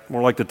 In fact,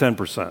 more like the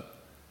 10%.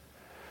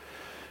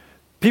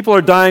 People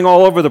are dying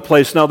all over the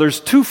place. Now, there's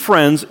two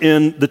friends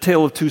in The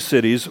Tale of Two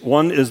Cities.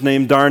 One is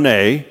named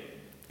Darnay,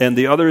 and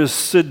the other is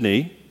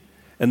Sidney.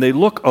 And they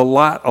look a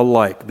lot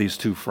alike, these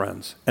two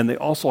friends. And they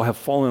also have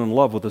fallen in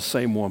love with the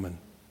same woman.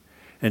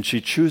 And she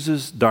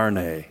chooses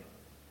Darnay.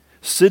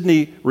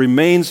 Sidney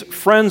remains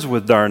friends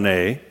with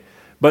Darnay,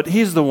 but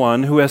he's the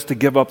one who has to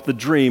give up the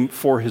dream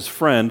for his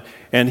friend.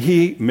 And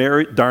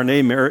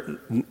Darnay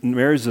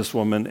marries this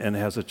woman and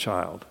has a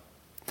child.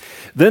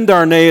 Then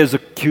Darnay is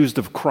accused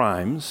of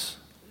crimes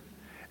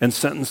and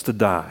sentenced to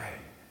die.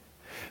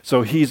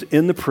 So he's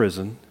in the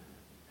prison,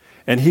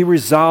 and he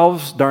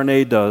resolves,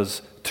 Darnay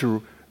does,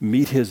 to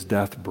meet his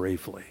death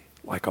bravely,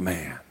 like a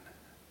man.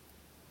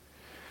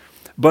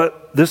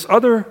 But this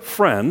other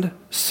friend,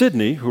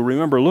 Sidney, who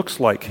remember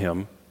looks like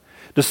him,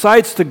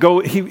 decides to go,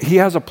 he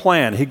has a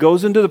plan. He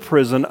goes into the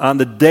prison on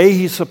the day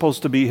his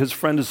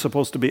friend is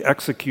supposed to be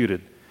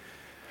executed.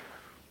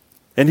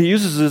 And he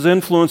uses his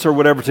influence or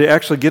whatever to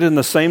actually get in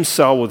the same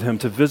cell with him,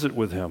 to visit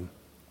with him.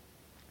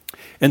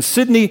 And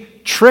Sidney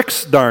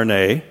tricks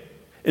Darnay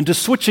into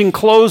switching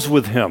clothes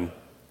with him,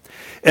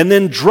 and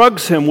then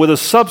drugs him with a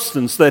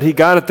substance that he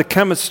got at the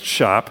chemist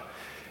shop.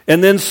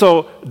 And then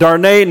so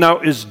Darnay now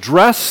is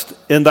dressed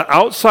in the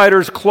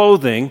outsider's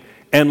clothing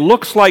and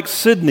looks like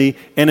Sidney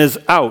and is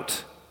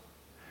out.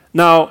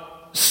 Now,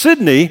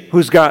 Sidney,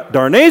 who's got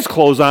Darnay's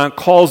clothes on,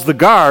 calls the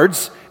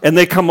guards, and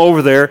they come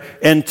over there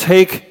and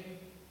take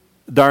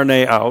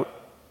Darnay out,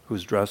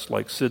 who's dressed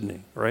like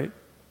Sidney, right?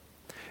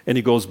 And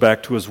he goes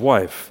back to his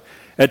wife.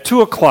 At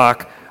 2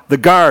 o'clock, the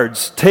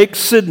guards take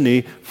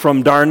Sidney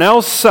from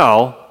Darnell's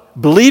cell,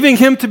 believing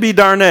him to be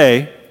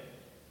Darnay,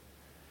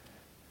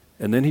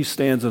 and then he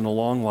stands in a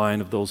long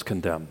line of those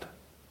condemned.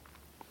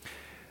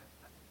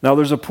 Now,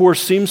 there's a poor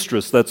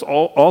seamstress that's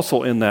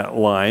also in that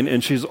line,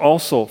 and she's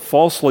also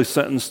falsely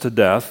sentenced to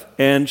death,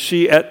 and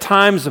she at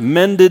times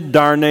mended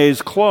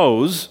Darnay's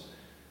clothes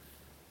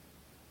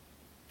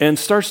and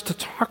starts to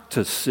talk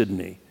to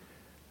Sidney,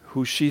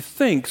 who she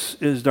thinks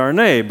is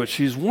Darnay, but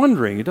she's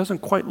wondering, he doesn't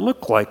quite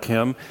look like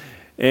him,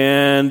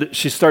 and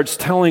she starts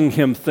telling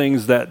him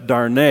things that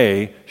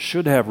Darnay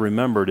should have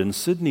remembered, and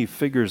Sidney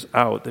figures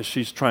out that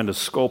she's trying to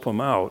scope him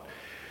out.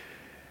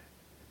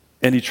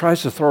 And he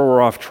tries to throw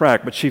her off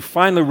track, but she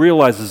finally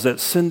realizes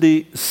that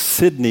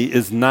Sidney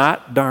is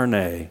not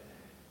Darnay.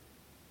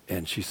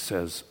 And she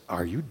says,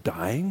 "Are you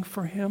dying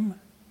for him?"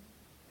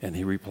 And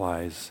he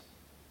replies,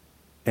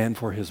 "And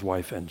for his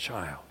wife and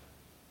child."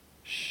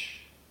 Shh.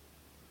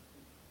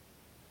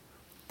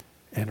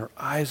 And her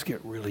eyes get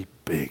really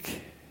big.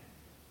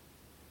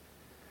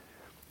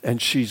 And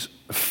she's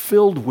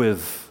filled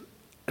with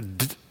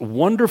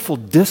wonderful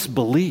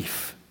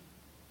disbelief.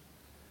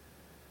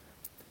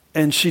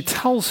 And she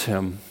tells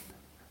him,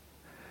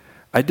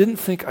 "I didn't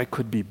think I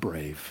could be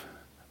brave,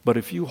 but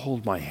if you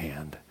hold my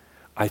hand,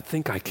 I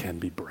think I can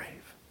be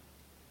brave."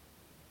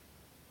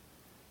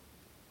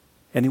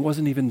 And he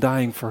wasn't even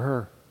dying for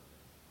her.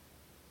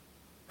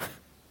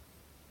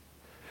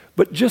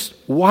 But just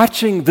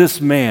watching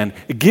this man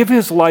give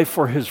his life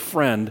for his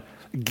friend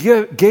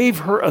gave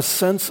her a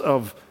sense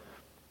of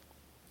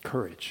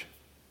courage.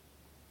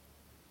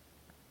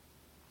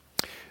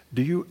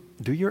 Do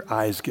your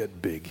eyes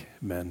get big,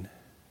 men,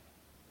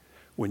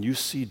 when you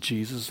see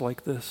Jesus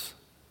like this,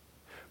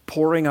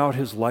 pouring out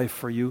his life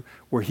for you,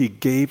 where he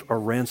gave a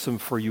ransom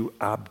for you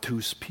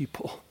obtuse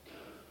people?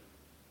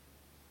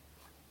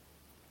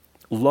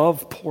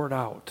 Love poured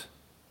out.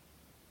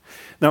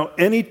 Now,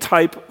 any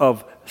type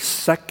of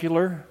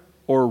secular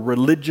or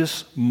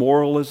religious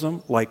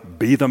moralism, like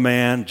be the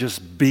man,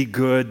 just be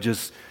good,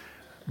 just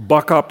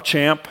buck up,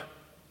 champ,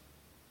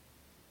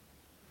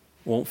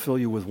 won't fill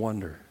you with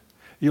wonder.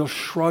 You'll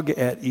shrug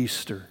at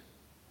Easter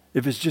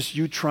if it's just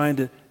you trying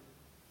to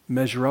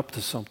measure up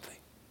to something.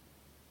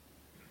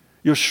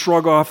 You'll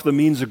shrug off the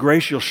means of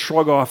grace. You'll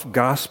shrug off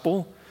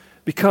gospel,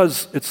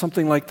 because it's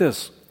something like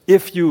this.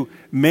 If you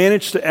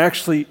manage to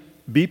actually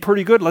be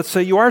pretty good, let's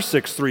say you are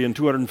 6'3" and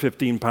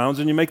 215 pounds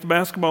and you make the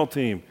basketball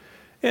team,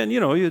 and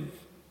you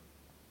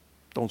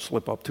don't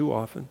slip up too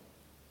often,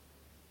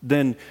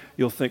 then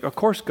you'll think, of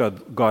course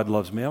God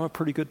loves me. I'm a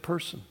pretty good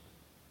person.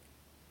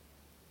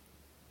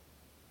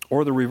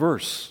 Or the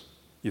reverse,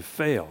 you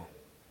fail.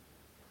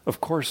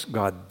 Of course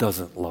God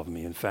doesn't love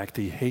me. In fact,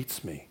 he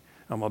hates me.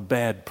 I'm a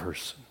bad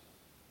person.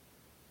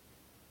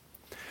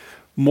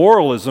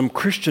 Moralism,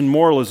 Christian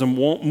moralism,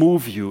 won't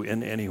move you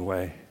in any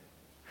way.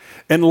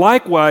 And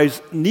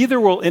likewise, neither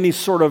will any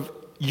sort of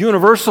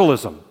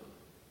universalism.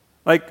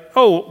 Like,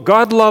 oh,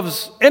 God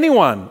loves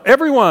anyone,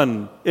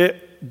 everyone,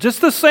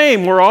 just the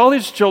same. We're all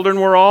his children.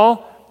 We're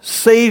all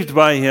saved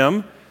by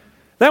him.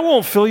 That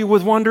won't fill you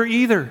with wonder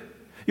either.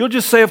 You'll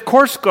just say, of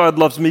course God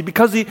loves me,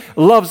 because he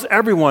loves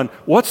everyone.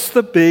 What's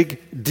the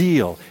big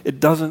deal? It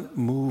doesn't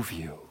move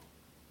you.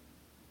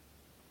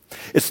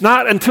 It's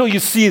not until you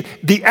see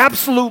the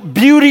absolute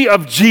beauty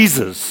of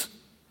Jesus,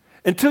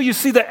 until you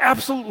see the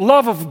absolute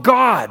love of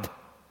God,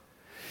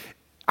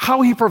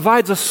 how he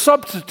provides a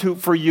substitute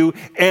for you,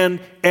 and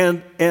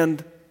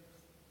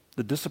the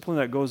the discipline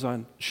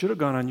that should have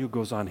gone on you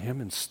goes on him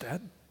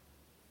instead.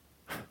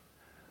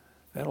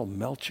 That'll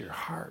melt your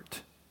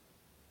heart.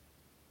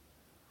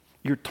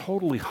 You're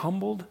totally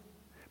humbled.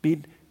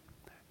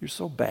 You're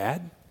so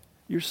bad.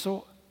 You're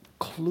so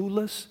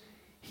clueless.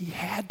 He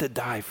had to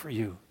die for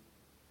you.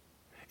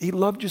 He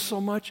loved you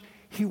so much,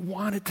 he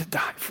wanted to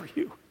die for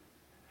you.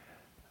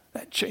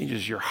 That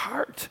changes your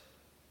heart.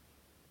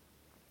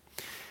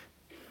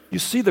 You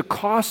see the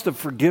cost of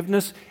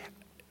forgiveness,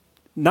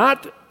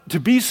 not to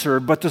be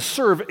served, but to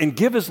serve and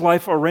give his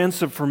life a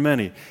ransom for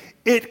many.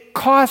 It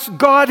cost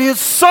God his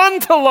Son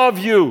to love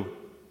you.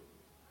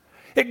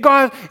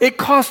 It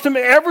cost him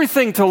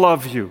everything to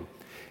love you.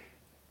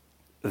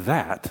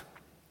 That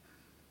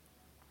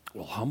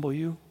will humble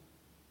you.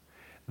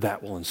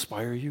 That will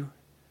inspire you.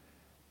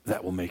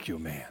 That will make you a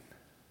man.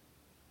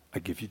 I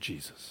give you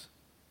Jesus.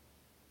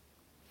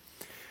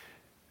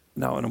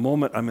 Now, in a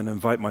moment, I'm going to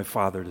invite my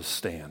father to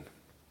stand.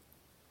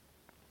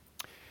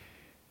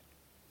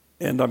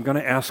 And I'm going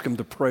to ask him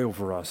to pray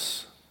over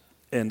us.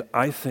 And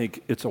I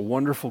think it's a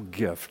wonderful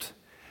gift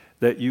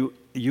that you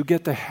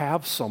get to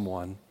have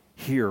someone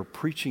here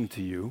preaching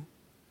to you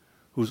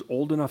who's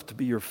old enough to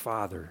be your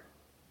father,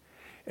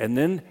 and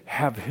then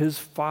have his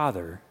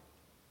father,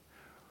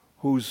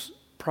 who's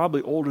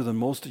probably older than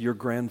most of your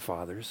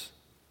grandfathers,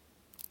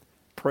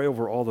 pray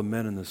over all the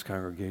men in this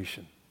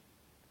congregation.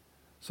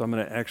 So I'm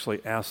going to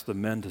actually ask the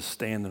men to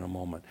stand in a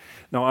moment.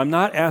 Now, I'm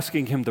not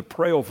asking him to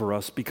pray over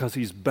us because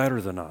he's better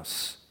than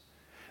us.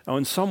 Now,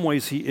 in some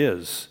ways, he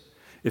is.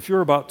 If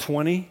you're about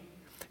 20,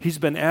 he's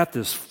been at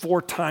this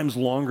 4 times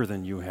longer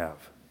than you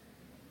have.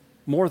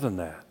 More than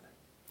that.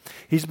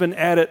 He's been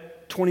at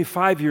it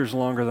 25 years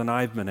longer than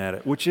I've been at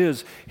it,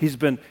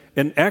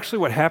 and actually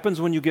what happens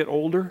when you get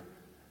older,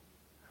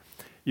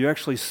 you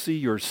actually see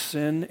your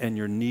sin and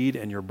your need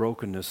and your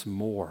brokenness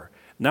more.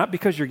 Not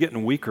because you're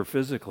getting weaker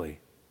physically.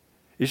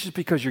 It's just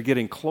because you're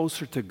getting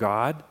closer to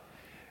God,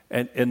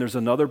 and there's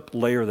another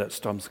layer that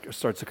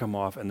starts to come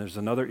off, and there's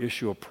another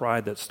issue of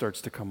pride that starts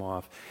to come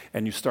off,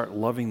 and you start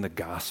loving the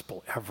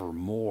gospel ever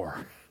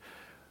more.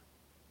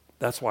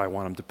 That's why I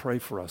want him to pray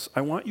for us.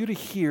 I want you to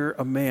hear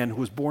a man who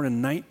was born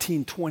in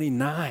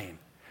 1929,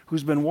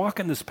 who's been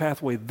walking this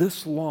pathway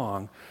this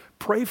long,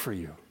 pray for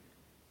you.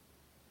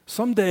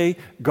 Someday,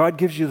 God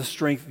gives you the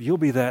strength, you'll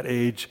be that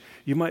age,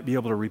 you might be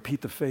able to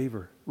repeat the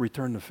favor,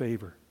 return the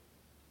favor.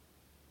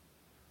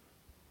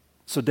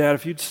 So, Dad,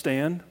 if you'd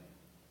stand,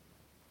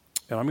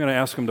 and I'm going to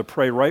ask him to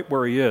pray right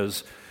where he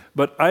is,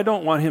 but I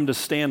don't want him to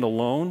stand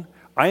alone.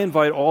 I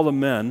invite all the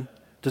men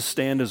to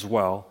stand as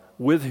well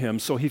with him,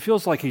 so he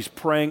feels like he's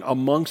praying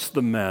amongst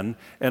the men,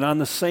 and on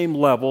the same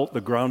level,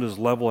 the ground is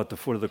level at the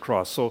foot of the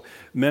cross. So,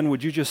 men,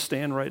 would you just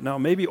stand right now?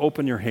 Maybe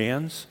open your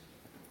hands.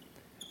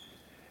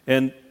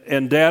 And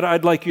Dad,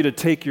 I'd like you to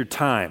take your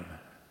time.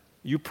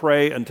 You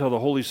pray until the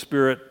Holy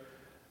Spirit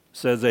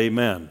says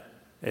amen.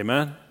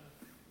 Amen?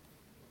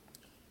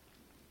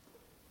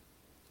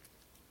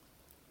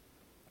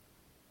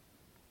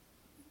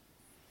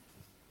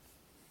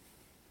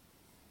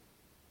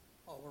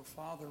 Our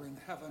Father in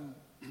heaven,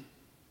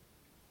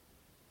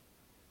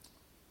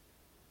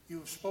 you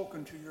have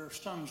spoken to your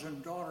sons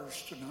and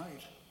daughters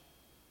tonight,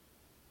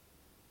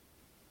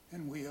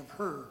 and we have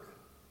heard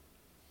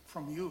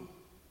from you.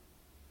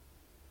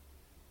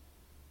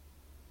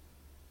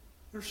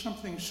 There's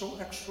something so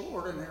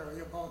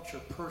extraordinary about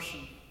your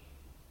person.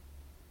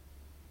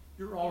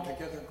 You're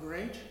altogether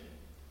great,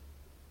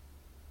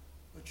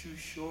 but you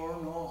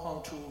sure know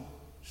how to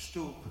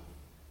stoop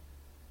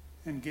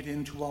and get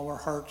into our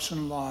hearts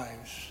and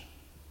lives.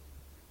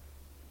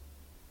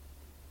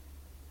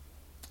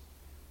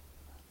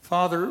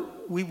 Father,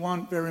 we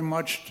want very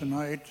much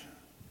tonight,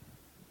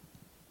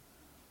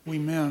 we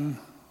men,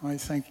 I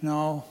think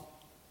now,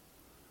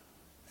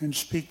 and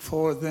speak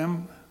for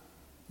them,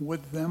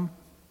 with them,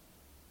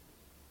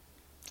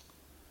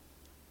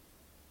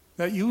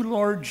 that you,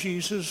 Lord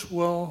Jesus,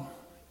 will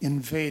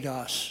invade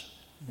us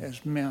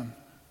as men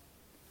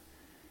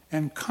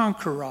and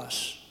conquer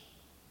us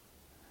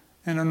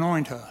and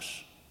anoint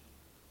us.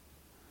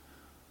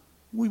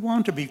 We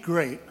want to be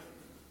great,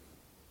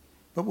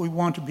 but we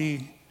want to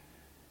be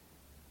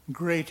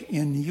great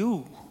in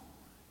you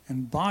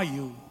and by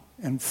you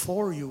and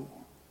for you.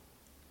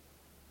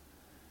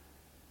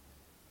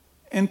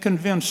 And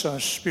convince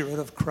us, Spirit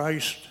of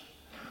Christ,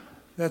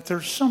 that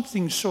there's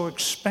something so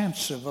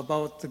expansive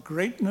about the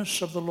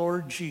greatness of the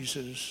Lord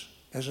Jesus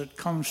as it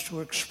comes to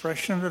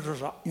expression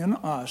in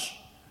us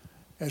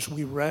as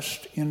we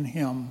rest in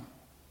him.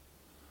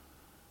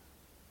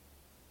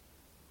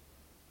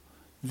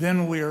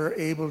 Then we are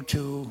able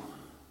to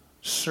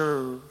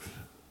serve,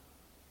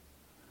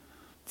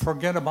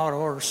 forget about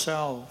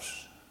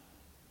ourselves,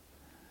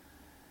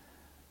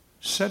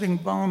 setting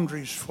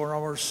boundaries for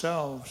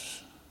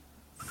ourselves,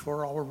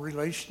 for our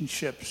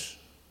relationships.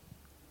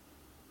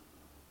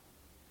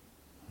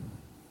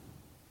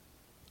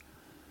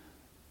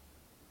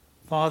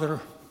 Father,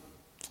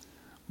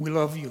 we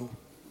love you.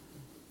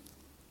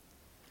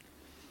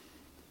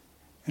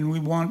 And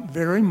we want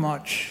very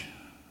much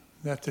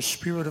that the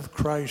Spirit of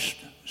Christ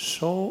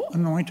so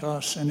anoint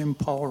us and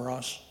empower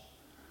us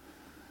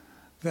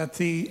that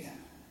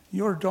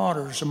your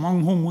daughters,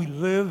 among whom we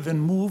live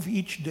and move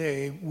each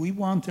day, we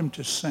want them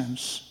to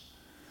sense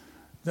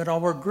that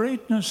our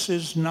greatness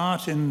is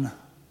not in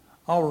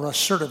our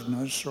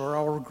assertiveness or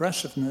our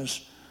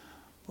aggressiveness,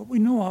 but we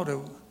know how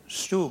to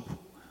stoop.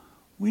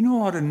 We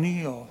know how to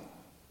kneel.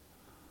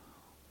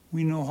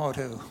 We know how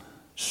to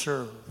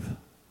serve.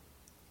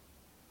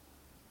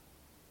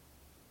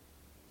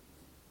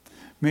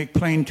 Make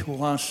plain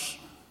to us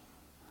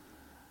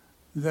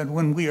that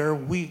when we are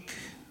weak,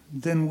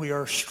 then we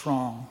are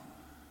strong.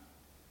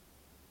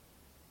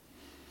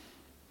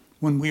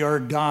 When we are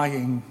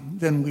dying,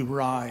 then we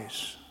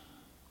rise.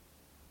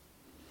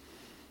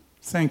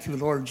 Thank you,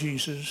 Lord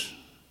Jesus,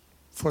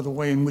 for the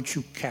way in which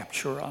you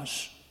capture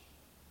us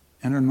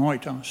and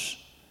anoint us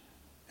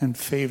and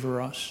favor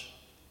us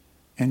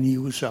and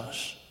use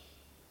us.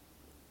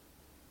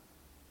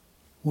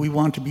 We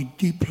want to be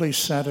deeply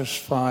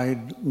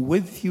satisfied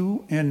with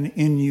you and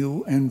in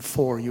you and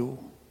for you.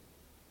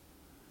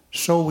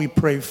 So we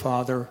pray,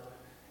 Father,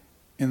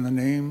 in the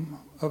name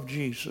of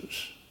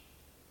Jesus.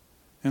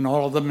 And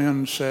all of the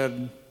men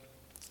said,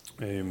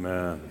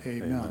 Amen.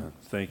 Amen.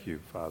 Thank you,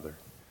 Father.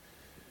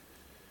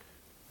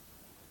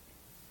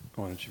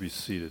 Why don't you be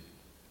seated?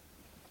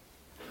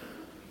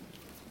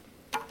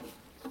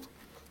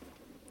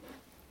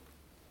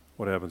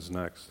 What happens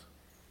next?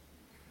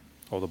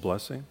 Oh, the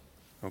blessing?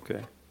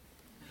 Okay.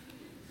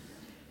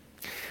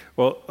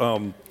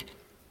 Well,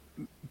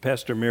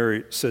 Pastor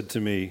Mary said to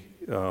me,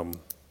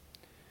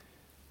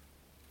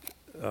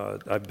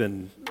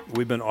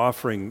 we've been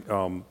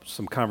offering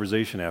some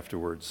conversation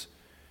afterwards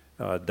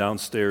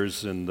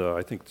downstairs in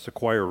I think it's a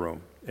choir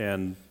room,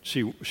 and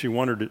she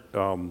wondered.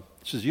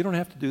 She says, "You don't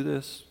have to do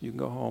this. You can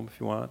go home if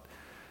you want,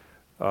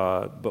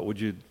 but would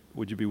you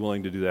be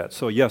willing to do that?"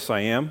 So yes, I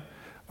am.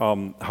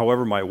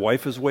 However, my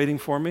wife is waiting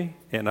for me,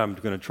 and I'm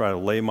going to try to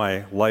lay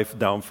my life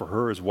down for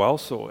her as well.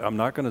 So I'm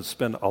not going to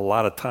spend a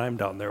lot of time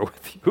down there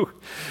with you,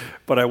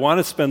 but I want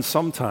to spend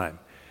some time.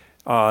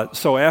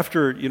 So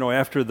after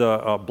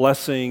the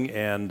blessing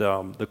and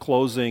the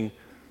closing,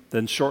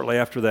 then shortly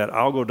after that,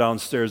 I'll go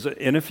downstairs.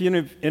 And if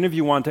any of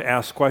you want to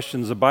ask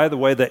questions, by the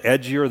way, the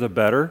edgier the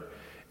better.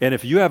 And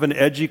if you have an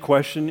edgy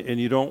question and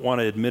you don't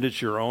want to admit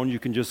it's your own, you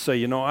can just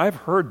say, I've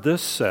heard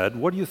this said.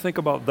 What do you think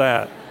about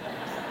that?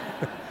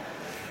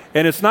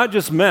 And it's not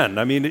just men.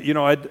 I mean,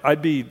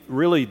 I'd be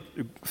really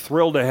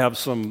thrilled to have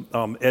some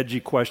edgy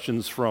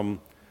questions from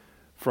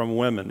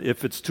women.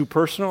 If it's too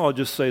personal, I'll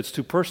just say it's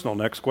too personal.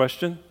 Next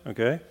question,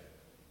 okay?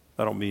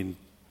 I don't mean,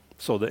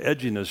 so the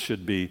edginess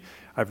should be,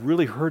 I've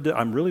really heard that,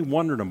 I'm really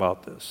wondering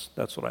about this.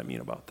 That's what I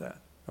mean about that,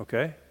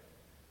 okay?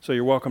 So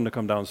you're welcome to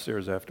come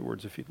downstairs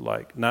afterwards if you'd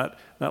like. Not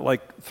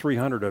like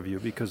 300 of you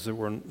because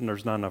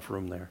there's not enough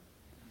room there.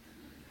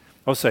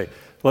 I'll say,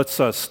 let's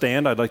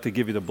stand. I'd like to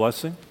give you the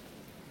blessing.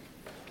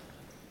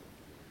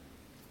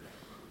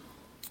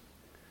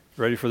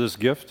 Ready for this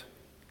gift?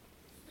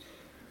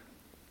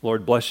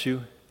 Lord bless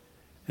you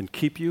and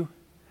keep you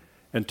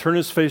and turn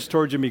his face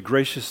towards you and be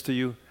gracious to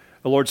you.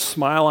 The Lord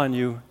smile on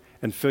you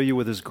and fill you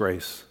with his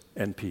grace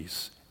and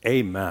peace.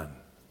 Amen.